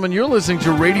 Ladies and gentlemen, you're listening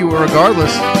to Radio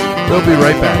Regardless. We'll be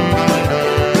right back.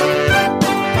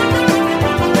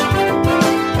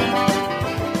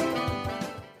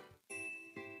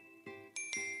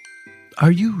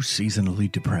 Are you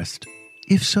seasonally depressed?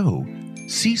 If so,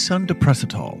 C-Sun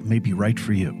Depressitol may be right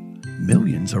for you.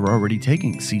 Millions are already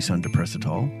taking C-Sun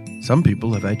Depressitol. Some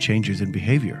people have had changes in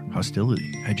behavior,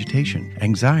 hostility, agitation,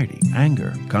 anxiety,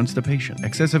 anger, constipation,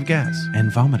 excessive gas,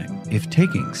 and vomiting. If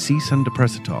taking C-Sun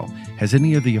Depressitol has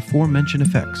any of the aforementioned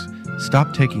effects,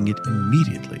 stop taking it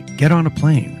immediately. Get on a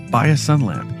plane, buy a sun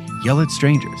lamp, yell at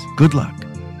strangers. Good luck.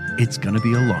 It's going to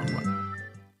be a long one.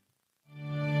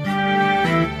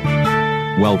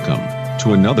 Welcome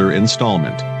to another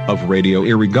installment of Radio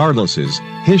Irregardless's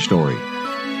History.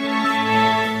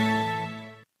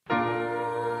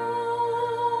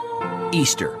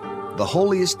 Easter, the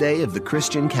holiest day of the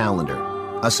Christian calendar,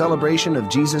 a celebration of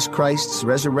Jesus Christ's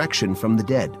resurrection from the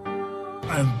dead.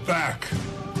 I'm back.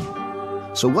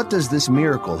 So what does this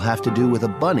miracle have to do with a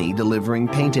bunny delivering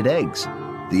painted eggs?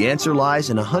 The answer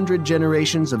lies in 100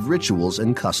 generations of rituals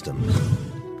and customs.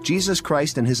 Jesus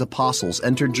Christ and his apostles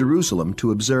entered Jerusalem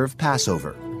to observe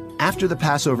Passover. After the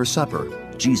Passover supper,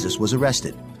 Jesus was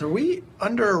arrested. Are we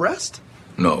under arrest?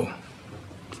 No.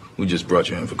 We just brought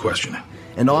you in for questioning.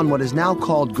 And on what is now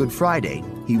called Good Friday,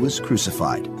 he was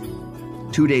crucified.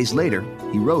 2 days later,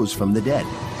 he rose from the dead.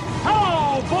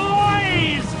 Hello,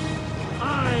 boys!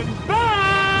 I'm back!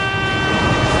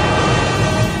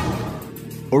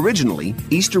 Originally,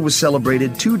 Easter was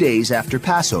celebrated 2 days after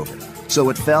Passover, so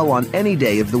it fell on any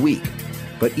day of the week.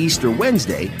 But Easter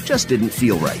Wednesday just didn't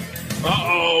feel right.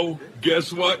 Uh-oh.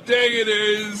 Guess what day it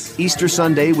is? Easter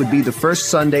Sunday would be the first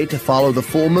Sunday to follow the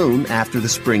full moon after the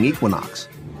spring equinox.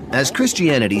 As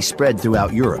Christianity spread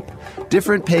throughout Europe,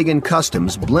 different pagan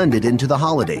customs blended into the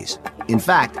holidays. In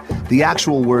fact, the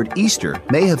actual word Easter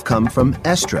may have come from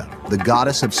Estra, the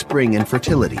goddess of spring and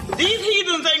fertility. These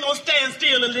heathens ain't gonna stand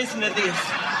still and listen to this.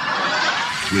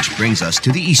 Which brings us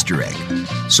to the Easter egg.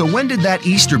 So when did that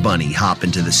Easter bunny hop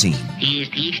into the scene? Here's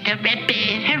the Easter rabbit,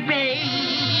 hooray!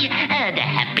 The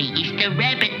happy Easter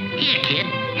rabbit. Here, kid,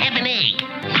 have an egg.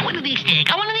 I want an Easter egg,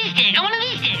 I want an Easter egg, I want an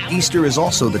Easter egg. Easter is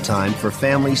also the time for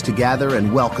families to gather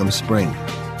and welcome spring,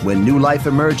 when new life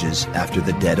emerges after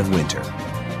the dead of winter.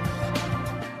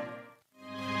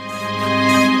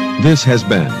 This has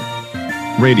been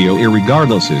Radio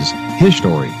Irregardless's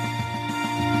History.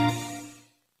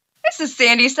 This is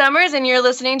Sandy Summers, and you're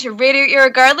listening to Radio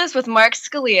Irregardless with Mark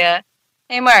Scalia.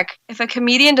 Hey, Mark, if a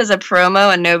comedian does a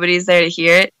promo and nobody's there to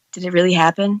hear it, did it really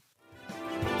happen?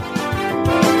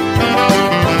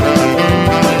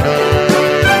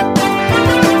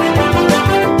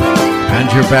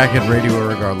 And you're back at Radio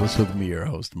Irregardless with me, your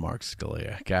host, Mark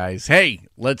Scalia. Guys, hey,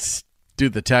 let's do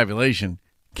the tabulation.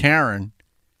 Karen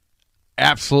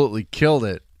absolutely killed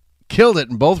it. Killed it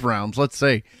in both rounds, let's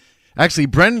say. Actually,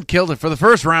 Brendan killed it for the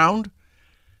first round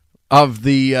of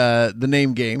the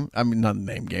name game. I mean, not the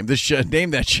name game. The show,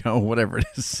 name that show, whatever it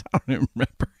is. I don't even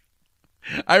remember.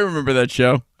 I remember that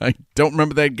show. I don't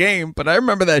remember that game, but I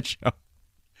remember that show.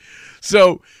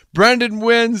 So, Brendan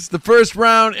wins the first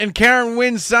round, and Karen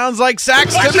wins Sounds Like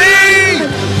Sax to me!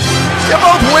 You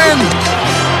both win!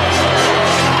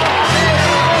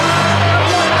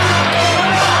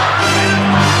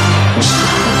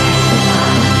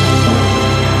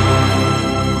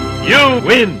 You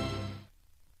win!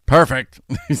 Perfect.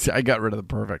 I got rid of the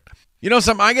perfect. You know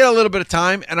something? I get a little bit of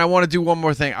time, and I want to do one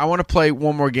more thing. I want to play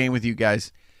one more game with you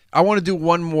guys. I want to do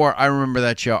one more I Remember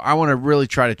That Show. I want to really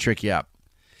try to trick you up.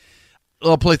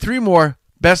 I'll play three more,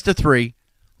 best of three.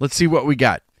 Let's see what we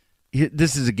got.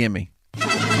 This is a gimme.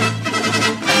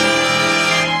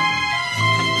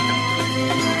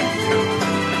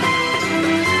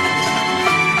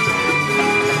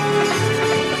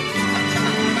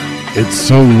 It's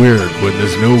so weird when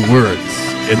there's no words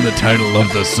in the title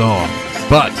of the song,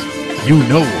 but you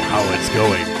know how it's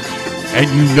going, and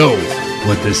you know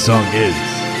what this song is.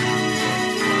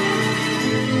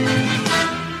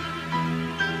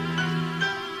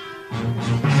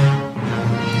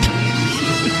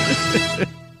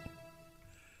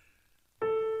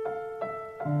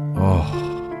 Oh.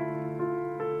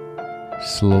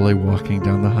 Slowly walking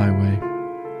down the highway.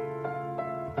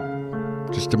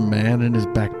 Just a man in his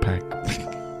backpack.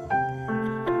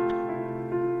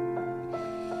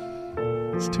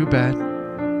 It's too bad.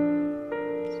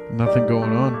 There's nothing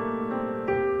going on.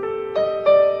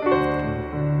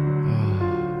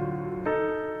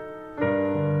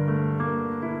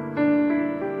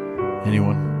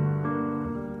 Anyone?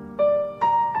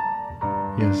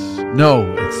 Yes.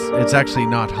 No, it's actually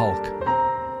not Hulk.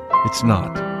 It's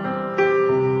not.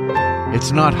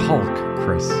 It's not Hulk,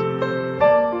 Chris.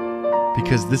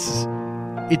 Because this is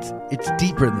it's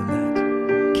deeper than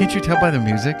that. Can't you tell by the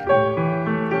music?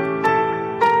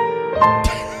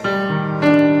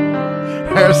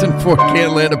 Harrison Ford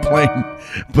can't land a plane,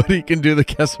 but he can do the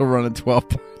Kessel Run in 12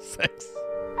 parsecs.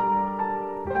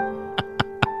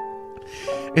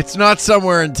 It's not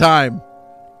Somewhere in Time.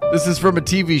 This is from a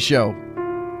TV show.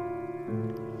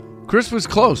 Chris was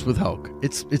close with Hulk.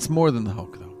 It's more than the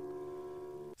Hulk, though.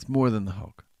 It's more than the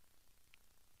Hulk.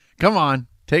 Come on,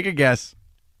 take a guess.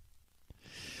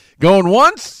 Going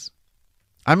once?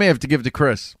 I may have to give it to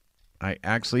Chris. I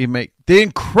actually make... The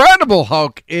Incredible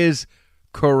Hulk is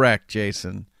correct,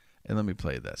 Jason. And let me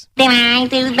play this. Did I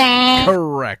do that?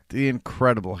 Correct. The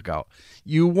Incredible Hulk.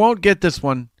 You won't get this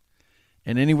one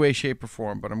in any way, shape, or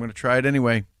form, but I'm going to try it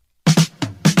anyway.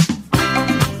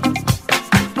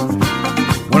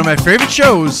 One of my favorite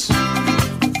shows,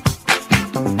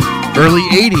 early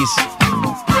 80s.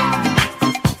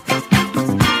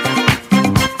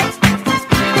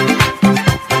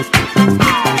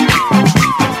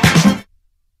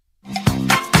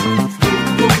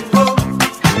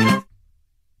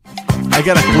 I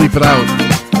gotta bleep it out.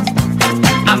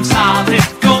 I'm solid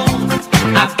gold.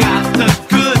 I've got the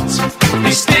goods.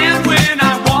 They stand when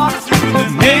I walk through the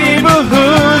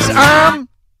neighborhoods.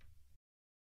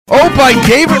 Oh, by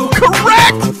David.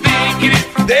 Correct.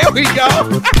 There we go.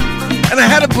 And I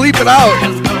had to bleep it out.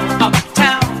 Hello,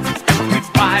 uptown.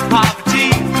 Goodbye,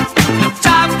 poverty. The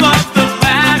top of the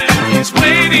ladder is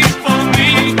waiting for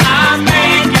me. I'm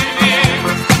making it.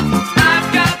 I've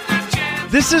got the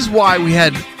chance. This is why we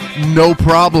had no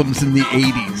problems in the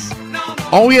 80s.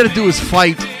 All we had to do was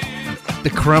fight the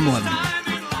Kremlin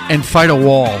and fight a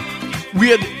wall. We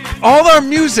had all our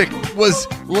music was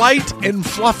light and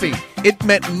fluffy. It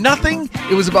meant nothing.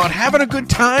 It was about having a good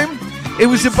time. It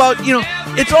was about,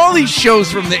 it's all these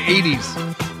shows from the 80s.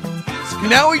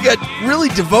 Now we got really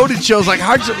devoted shows like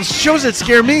hard shows that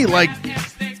scare me, like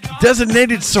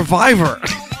Designated Survivor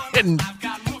and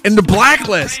The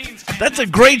Blacklist. That's a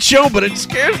great show, but it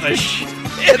scares the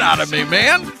shit out of me,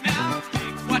 man.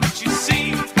 What you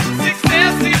see,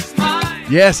 success is mine.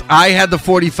 Yes, I had the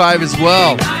 45 as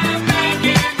well.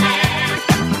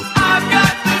 I've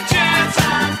got the chance,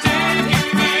 I'm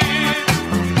taking it.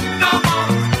 No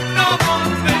more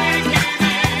faking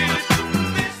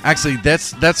it. Actually,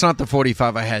 that's not the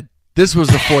 45 I had. This was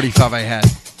the 45 I had.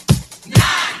 9,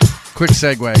 Quick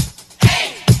segue. 8,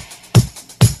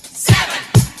 7.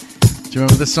 Do you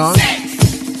remember this song?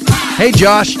 6, 5, hey,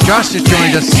 Josh. Josh just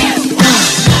joined us.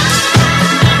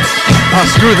 Oh,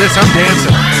 screw this. I'm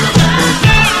dancing.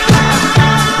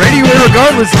 Radio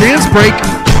Irregardless dance break.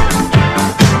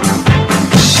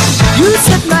 You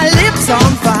set my lips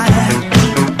on fire.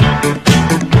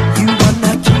 You want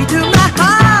the key to my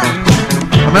heart.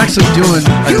 I'm actually doing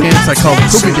a dance I call the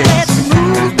Cougar Dance.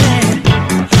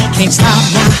 Can't stop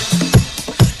now.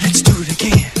 Let's do it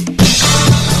again.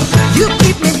 You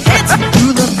keep me dancing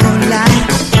through the moonlight.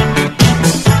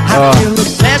 I feel the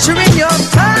pleasure in your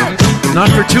touch. Not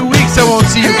for 2 weeks. I won't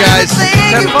see you guys.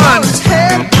 Have fun.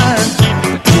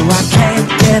 Oh, I can't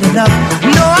get enough.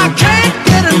 No, I can't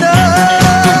get enough.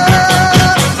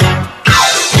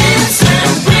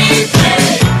 Instant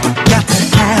replay. Got to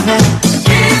have it.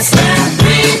 Instant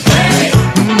replay.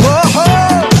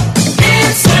 Whoa.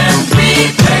 Instant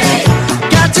replay.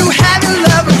 Got to have your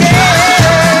love again.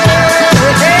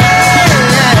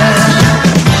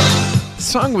 The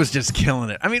song was just killing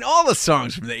it. I mean, all the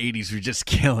songs from the 80s were just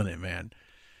killing it, man.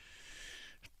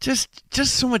 Just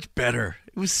so much better.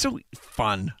 It was so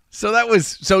fun.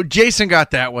 So Jason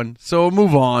got that one. So we'll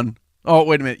move on. Oh,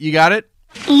 wait a minute. You got it?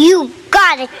 You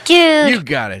got it, dude. You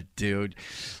got it, dude.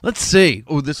 Let's see.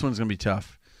 Oh, this one's going to be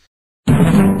tough.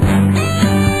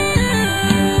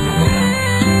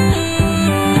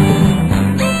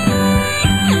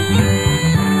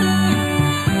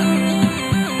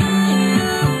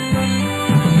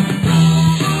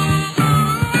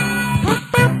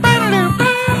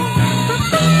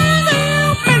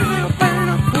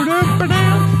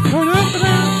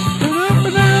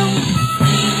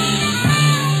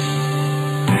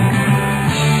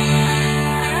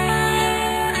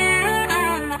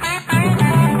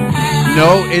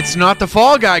 No, it's not the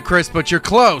Fall Guy, Chris, but you're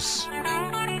close.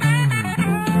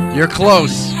 You're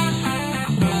close.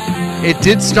 It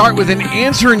did start with an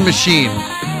answering machine.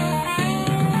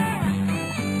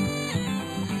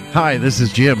 Hi, this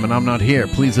is Jim, and I'm not here.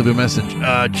 Please leave a message.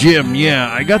 Jim,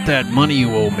 yeah, I got that money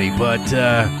you owe me, but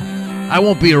I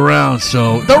won't be around,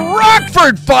 so... The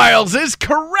Rockford Files is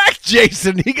correct,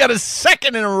 Jason. He got a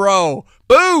second in a row.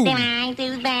 Boom! Did I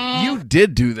do that? You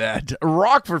did do that.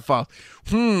 Rockford Files.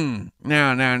 No.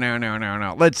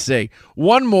 Let's see.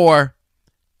 One more,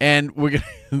 and we're gonna...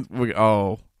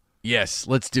 Oh, yes,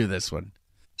 let's do this one.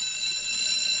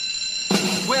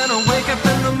 When I wake up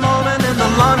in the morning and the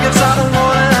alarm gives out a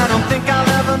warning, I don't think I'll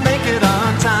ever make it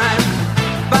on time.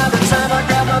 By the time I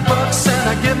grab my books and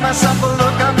I give myself a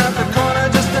look, I'm at the corner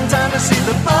just in time to see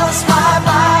the bus fly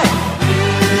by.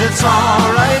 It's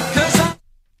alright, cause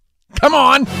Come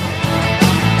on!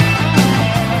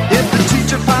 if the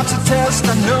teacher pops a test,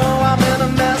 I know I'm in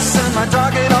a mess, and my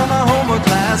dog ate all my homework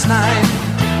last night.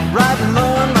 Riding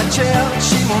low in my chair,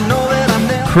 she won't know that I'm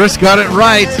there. Chris got it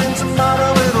right.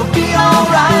 Tomorrow it'll be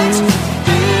alright.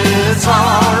 It's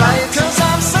alright, cause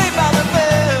I'm saved by the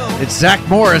bell. It's Zach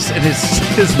Morris and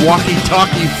his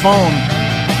walkie-talkie phone.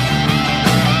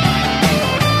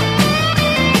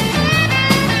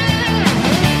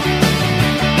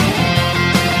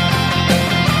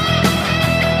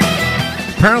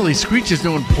 Apparently, Screech is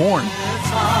doing porn.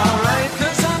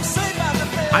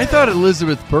 I thought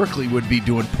Elizabeth Berkley would be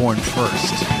doing porn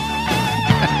first.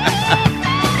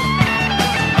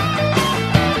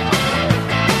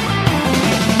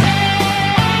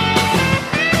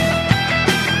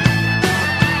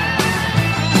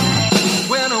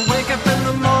 When I wake up in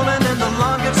the morning and the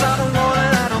alarm gives out a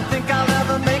warning, I don't think I'll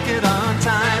ever make it on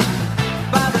time.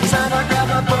 By the time I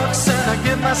grab my books and I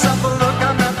give myself a look,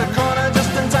 I'm at the corner just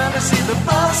in time to see the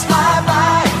bus fly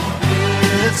by.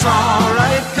 It's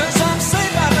alright, cause I'm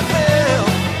saved by the bell.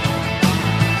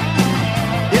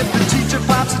 If the teacher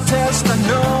pops a test, I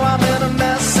know I'm in a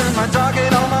mess, and my dog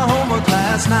ate all my homework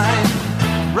last night.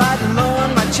 Riding low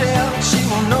in my chair, she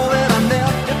won't know that I'm there.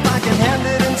 If I can hand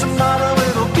it in tomorrow,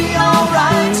 it'll be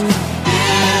alright.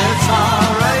 It's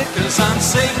alright, cause I'm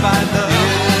saved by love.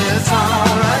 It's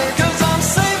alright, cause I'm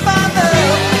saved by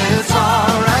love. It's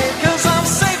alright, cause I'm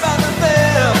saved by the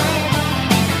bell.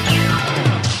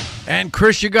 And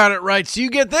Chris, you got it right, so you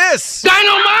get this.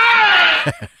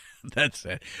 Dynamite! That's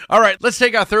it. All right, let's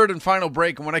take our third and final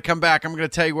break, and when I come back, I'm going to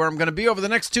tell you where I'm going to be over the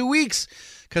next 2 weeks,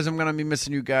 because I'm going to be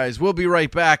missing you guys. We'll be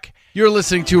right back. You're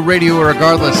listening to Radio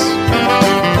Regardless.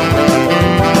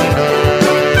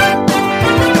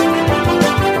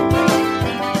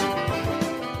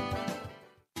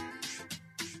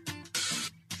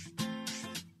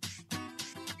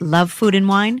 Love food and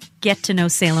wine? Get to know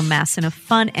Salem, Mass. in a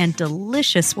fun and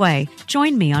delicious way.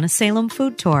 Join me on a Salem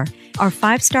food tour. Our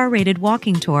 5-star rated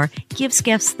walking tour gives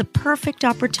guests the perfect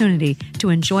opportunity to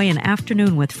enjoy an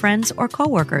afternoon with friends or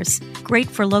coworkers. Great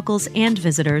for locals and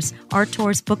visitors, our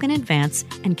tours book in advance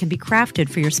and can be crafted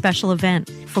for your special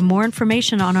event. For more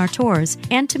information on our tours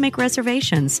and to make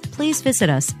reservations, please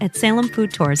visit us at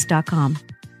salemfoodtours.com.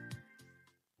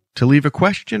 To leave a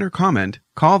question or comment,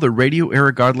 call the Radio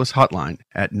Irregardless hotline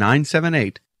at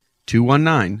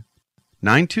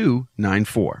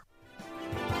 978-219-9294.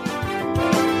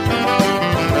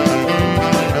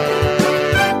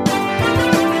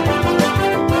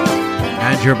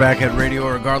 And you're back at Radio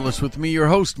Regardless with me, your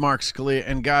host, Mark Scalia.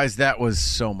 And guys, that was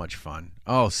so much fun.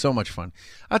 Oh, so much fun.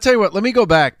 I'll tell you what, let me go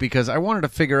back because I wanted to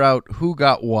figure out who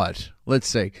got what. Let's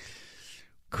see.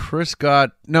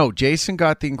 Jason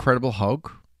got the Incredible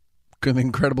Hulk. The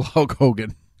Incredible Hulk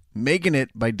Hogan. Making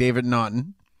It by David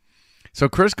Naughton. So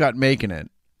Chris got Making It.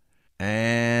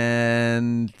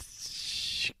 And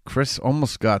Chris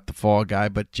almost got the Fall Guy,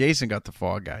 but Jason got the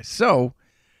Fall Guy. So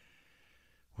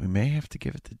we may have to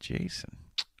give it to Jason.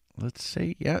 Let's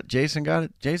see. Yeah, Jason got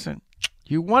it. Jason,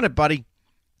 you won it, buddy.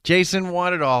 Jason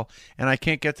won it all. And I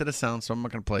can't get to the sound, so I'm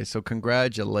not going to play. So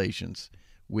congratulations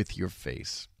with your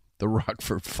face. The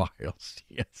Rockford Files.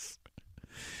 Yes.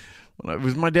 It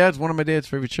was one of my dad's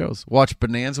favorite shows. Watch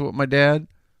Bonanza with my dad.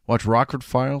 Watch Rockford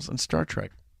Files and Star Trek.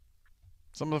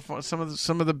 Some of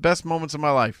the best moments of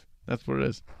my life. That's what it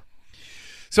is.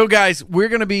 So, guys, we're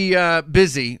going to be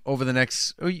busy over the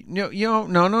next. No.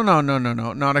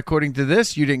 Not according to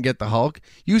this. You didn't get the Hulk.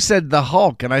 You said the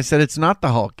Hulk, and I said it's not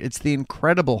the Hulk. It's the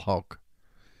Incredible Hulk.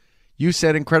 You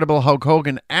said Incredible Hulk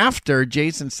Hogan after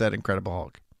Jason said Incredible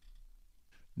Hulk.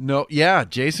 No, yeah,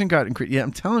 Jason got yeah.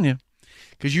 I'm telling you.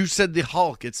 Because you said the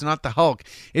Hulk. It's not the Hulk.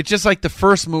 It's just like the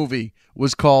first movie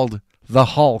was called The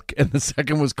Hulk, and the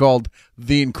second was called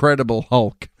The Incredible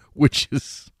Hulk, which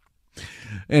is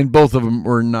And both of them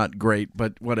were not great,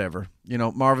 but whatever. You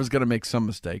know, Marva's going to make some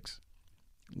mistakes.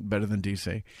 Better than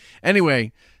DC.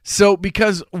 Anyway, so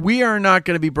because we are not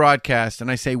going to be broadcast,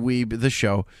 and I say we, the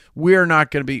show, we are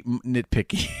not going to be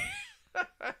nitpicky.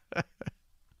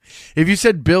 If you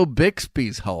said Bill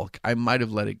Bixby's Hulk, I might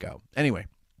have let it go. Anyway,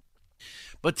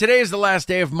 but today is the last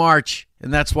day of March,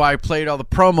 and that's why I played all the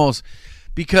promos,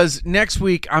 because next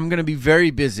week I'm going to be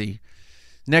very busy.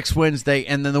 Next Wednesday,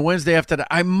 and then the Wednesday after that,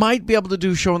 I might be able to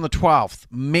do a show on the 12th,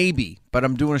 maybe, but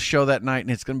I'm doing a show that night,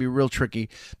 and it's going to be real tricky,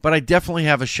 but I definitely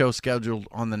have a show scheduled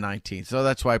on the 19th, so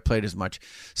that's why I played as much.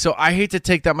 So I hate to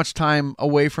take that much time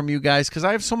away from you guys, because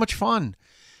I have so much fun.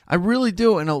 I really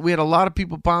do, and we had a lot of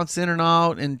people bounce in and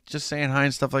out and just saying hi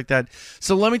and stuff like that.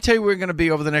 So let me tell you where we're going to be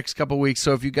over the next couple of weeks,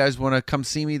 so if you guys want to come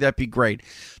see me, that'd be great.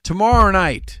 Tomorrow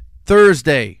night,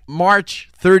 Thursday, March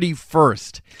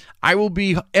 31st, I will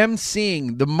be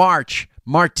emceeing the March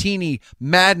Martini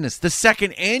Madness, the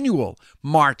second annual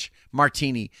March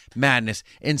Martini Madness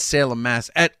in Salem, Mass.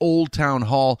 at Old Town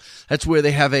Hall. That's where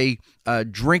they have a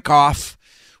drink-off,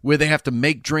 where they have to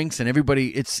make drinks, and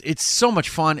everybody, it's so much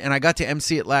fun, and I got to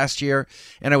MC it last year,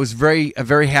 and I was very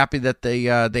happy that they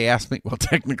asked me. Well,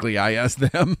 technically, I asked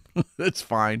them. That's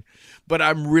fine, but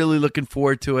I'm really looking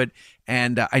forward to it,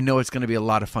 and I know it's going to be a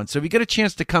lot of fun. So if you get a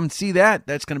chance to come see that,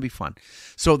 that's going to be fun.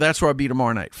 So that's where I'll be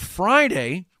tomorrow night.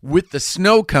 Friday, with the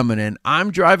snow coming in,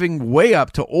 I'm driving way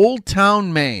up to Old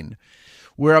Town, Maine,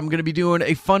 where I'm going to be doing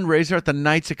a fundraiser at the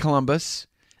Knights of Columbus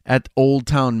at Old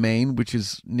Town, Maine, which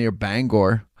is near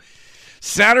Bangor.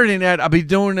 Saturday night, I'll be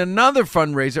doing another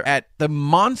fundraiser at the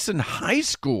Monson High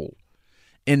School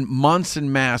in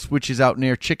Monson, Mass., which is out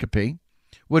near Chicopee.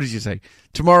 What did you say?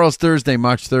 Tomorrow's Thursday,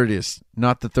 March 30th,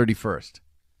 not the 31st.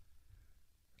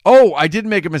 Oh, I did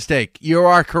make a mistake. You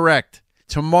are correct.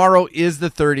 Tomorrow is the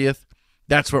 30th.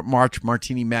 That's what March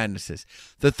Martini Madness is.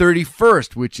 The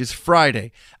 31st, which is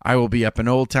Friday, I will be up in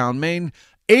Old Town, Maine.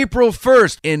 April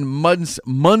 1st in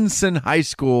Munson High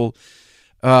School.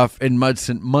 In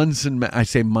Munson, I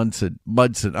say Munson.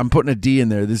 I'm putting a D in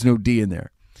there. There's no D in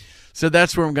there. So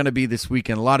that's where I'm going to be this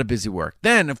weekend. A lot of busy work.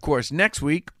 Then, of course, next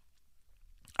week,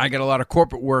 I got a lot of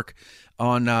corporate work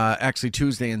on actually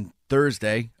Tuesday and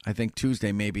Thursday. I think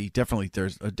Tuesday maybe, definitely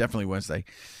Thursday, definitely Wednesday.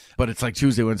 But it's like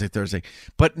Tuesday, Wednesday, Thursday.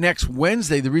 But next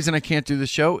Wednesday, the reason I can't do the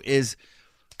show is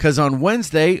because on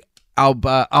Wednesday,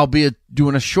 I'll be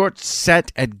doing a short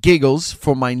set at Giggles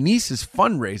for my niece's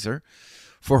fundraiser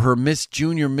for her Miss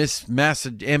Junior, Miss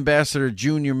Ambassador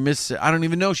Junior, Miss, I don't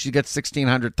even know. She's got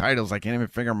 1,600 titles. I can't even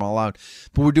figure them all out.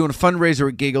 But we're doing a fundraiser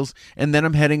at Giggles, and then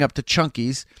I'm heading up to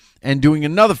Chunky's and doing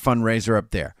another fundraiser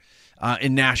up there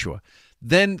in Nashua.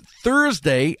 Then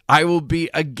Thursday, I will be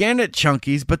again at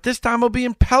Chunky's, but this time I'll be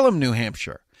in Pelham, New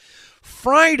Hampshire.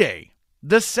 Friday,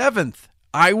 the 7th,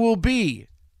 I will be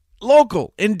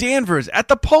local in Danvers at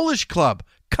the Polish Club.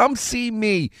 Come see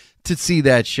me to see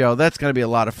that show. That's going to be a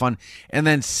lot of fun. And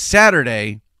then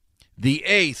Saturday, the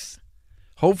 8th,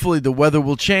 hopefully the weather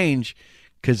will change,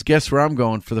 because guess where I'm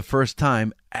going for the first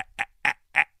time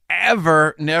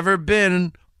ever, never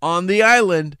been on the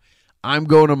island. I'm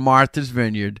going to Martha's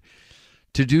Vineyard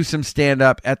to do some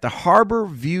stand-up at the Harbor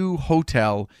View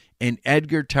Hotel in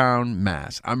Edgartown,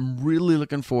 Mass. I'm really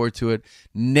looking forward to it.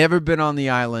 Never been on the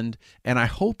island, and I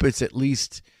hope it's at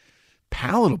least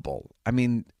palatable. I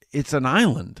mean, it's an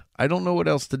island. I don't know what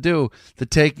else to do. The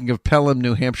Taking of Pelham,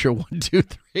 New Hampshire, 1, 2,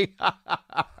 3.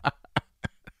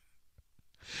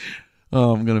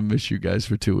 Oh, I'm going to miss you guys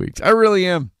for 2 weeks. I really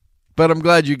am. But I'm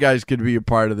glad you guys could be a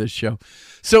part of this show.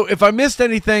 So if I missed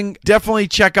anything, definitely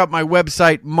check out my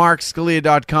website,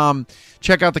 markscalia.com.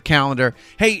 Check out the calendar.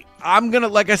 Hey, I'm going to,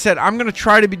 like I said, I'm going to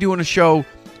try to be doing a show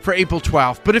for April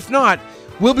 12th. But if not,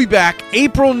 we'll be back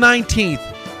April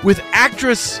 19th with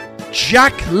actress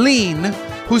Jacqueline,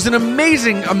 who's an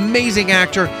amazing, amazing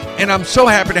actor. And I'm so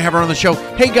happy to have her on the show.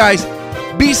 Hey, guys,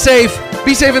 be safe.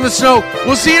 Be safe in the snow.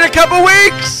 We'll see you in a couple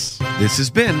weeks. This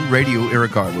has been Radio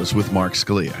Irregardless with Mark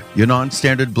Scalia, your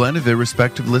non-standard blend of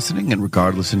irrespective listening and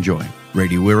regardless enjoying.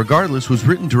 Radio Irregardless was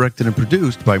written, directed, and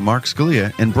produced by Mark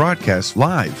Scalia and broadcast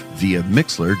live via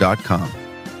Mixlr.com.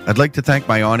 I'd like to thank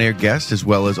my on-air guests as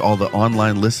well as all the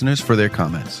online listeners for their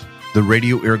comments. The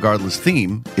Radio Irregardless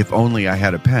theme, If Only I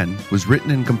Had a Pen, was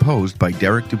written and composed by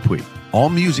Derek Dupuis. All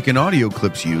music and audio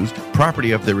clips used,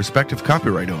 property of their respective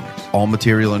copyright owners. All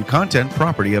material and content,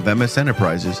 property of MS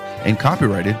Enterprises and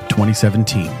copyrighted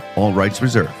 2017. All rights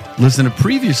reserved. Listen to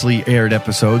previously aired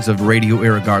episodes of Radio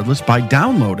Irregardless by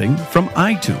downloading from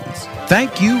iTunes.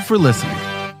 Thank you for listening.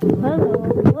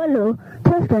 Hello.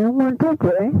 Testing 1, 2,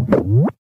 3.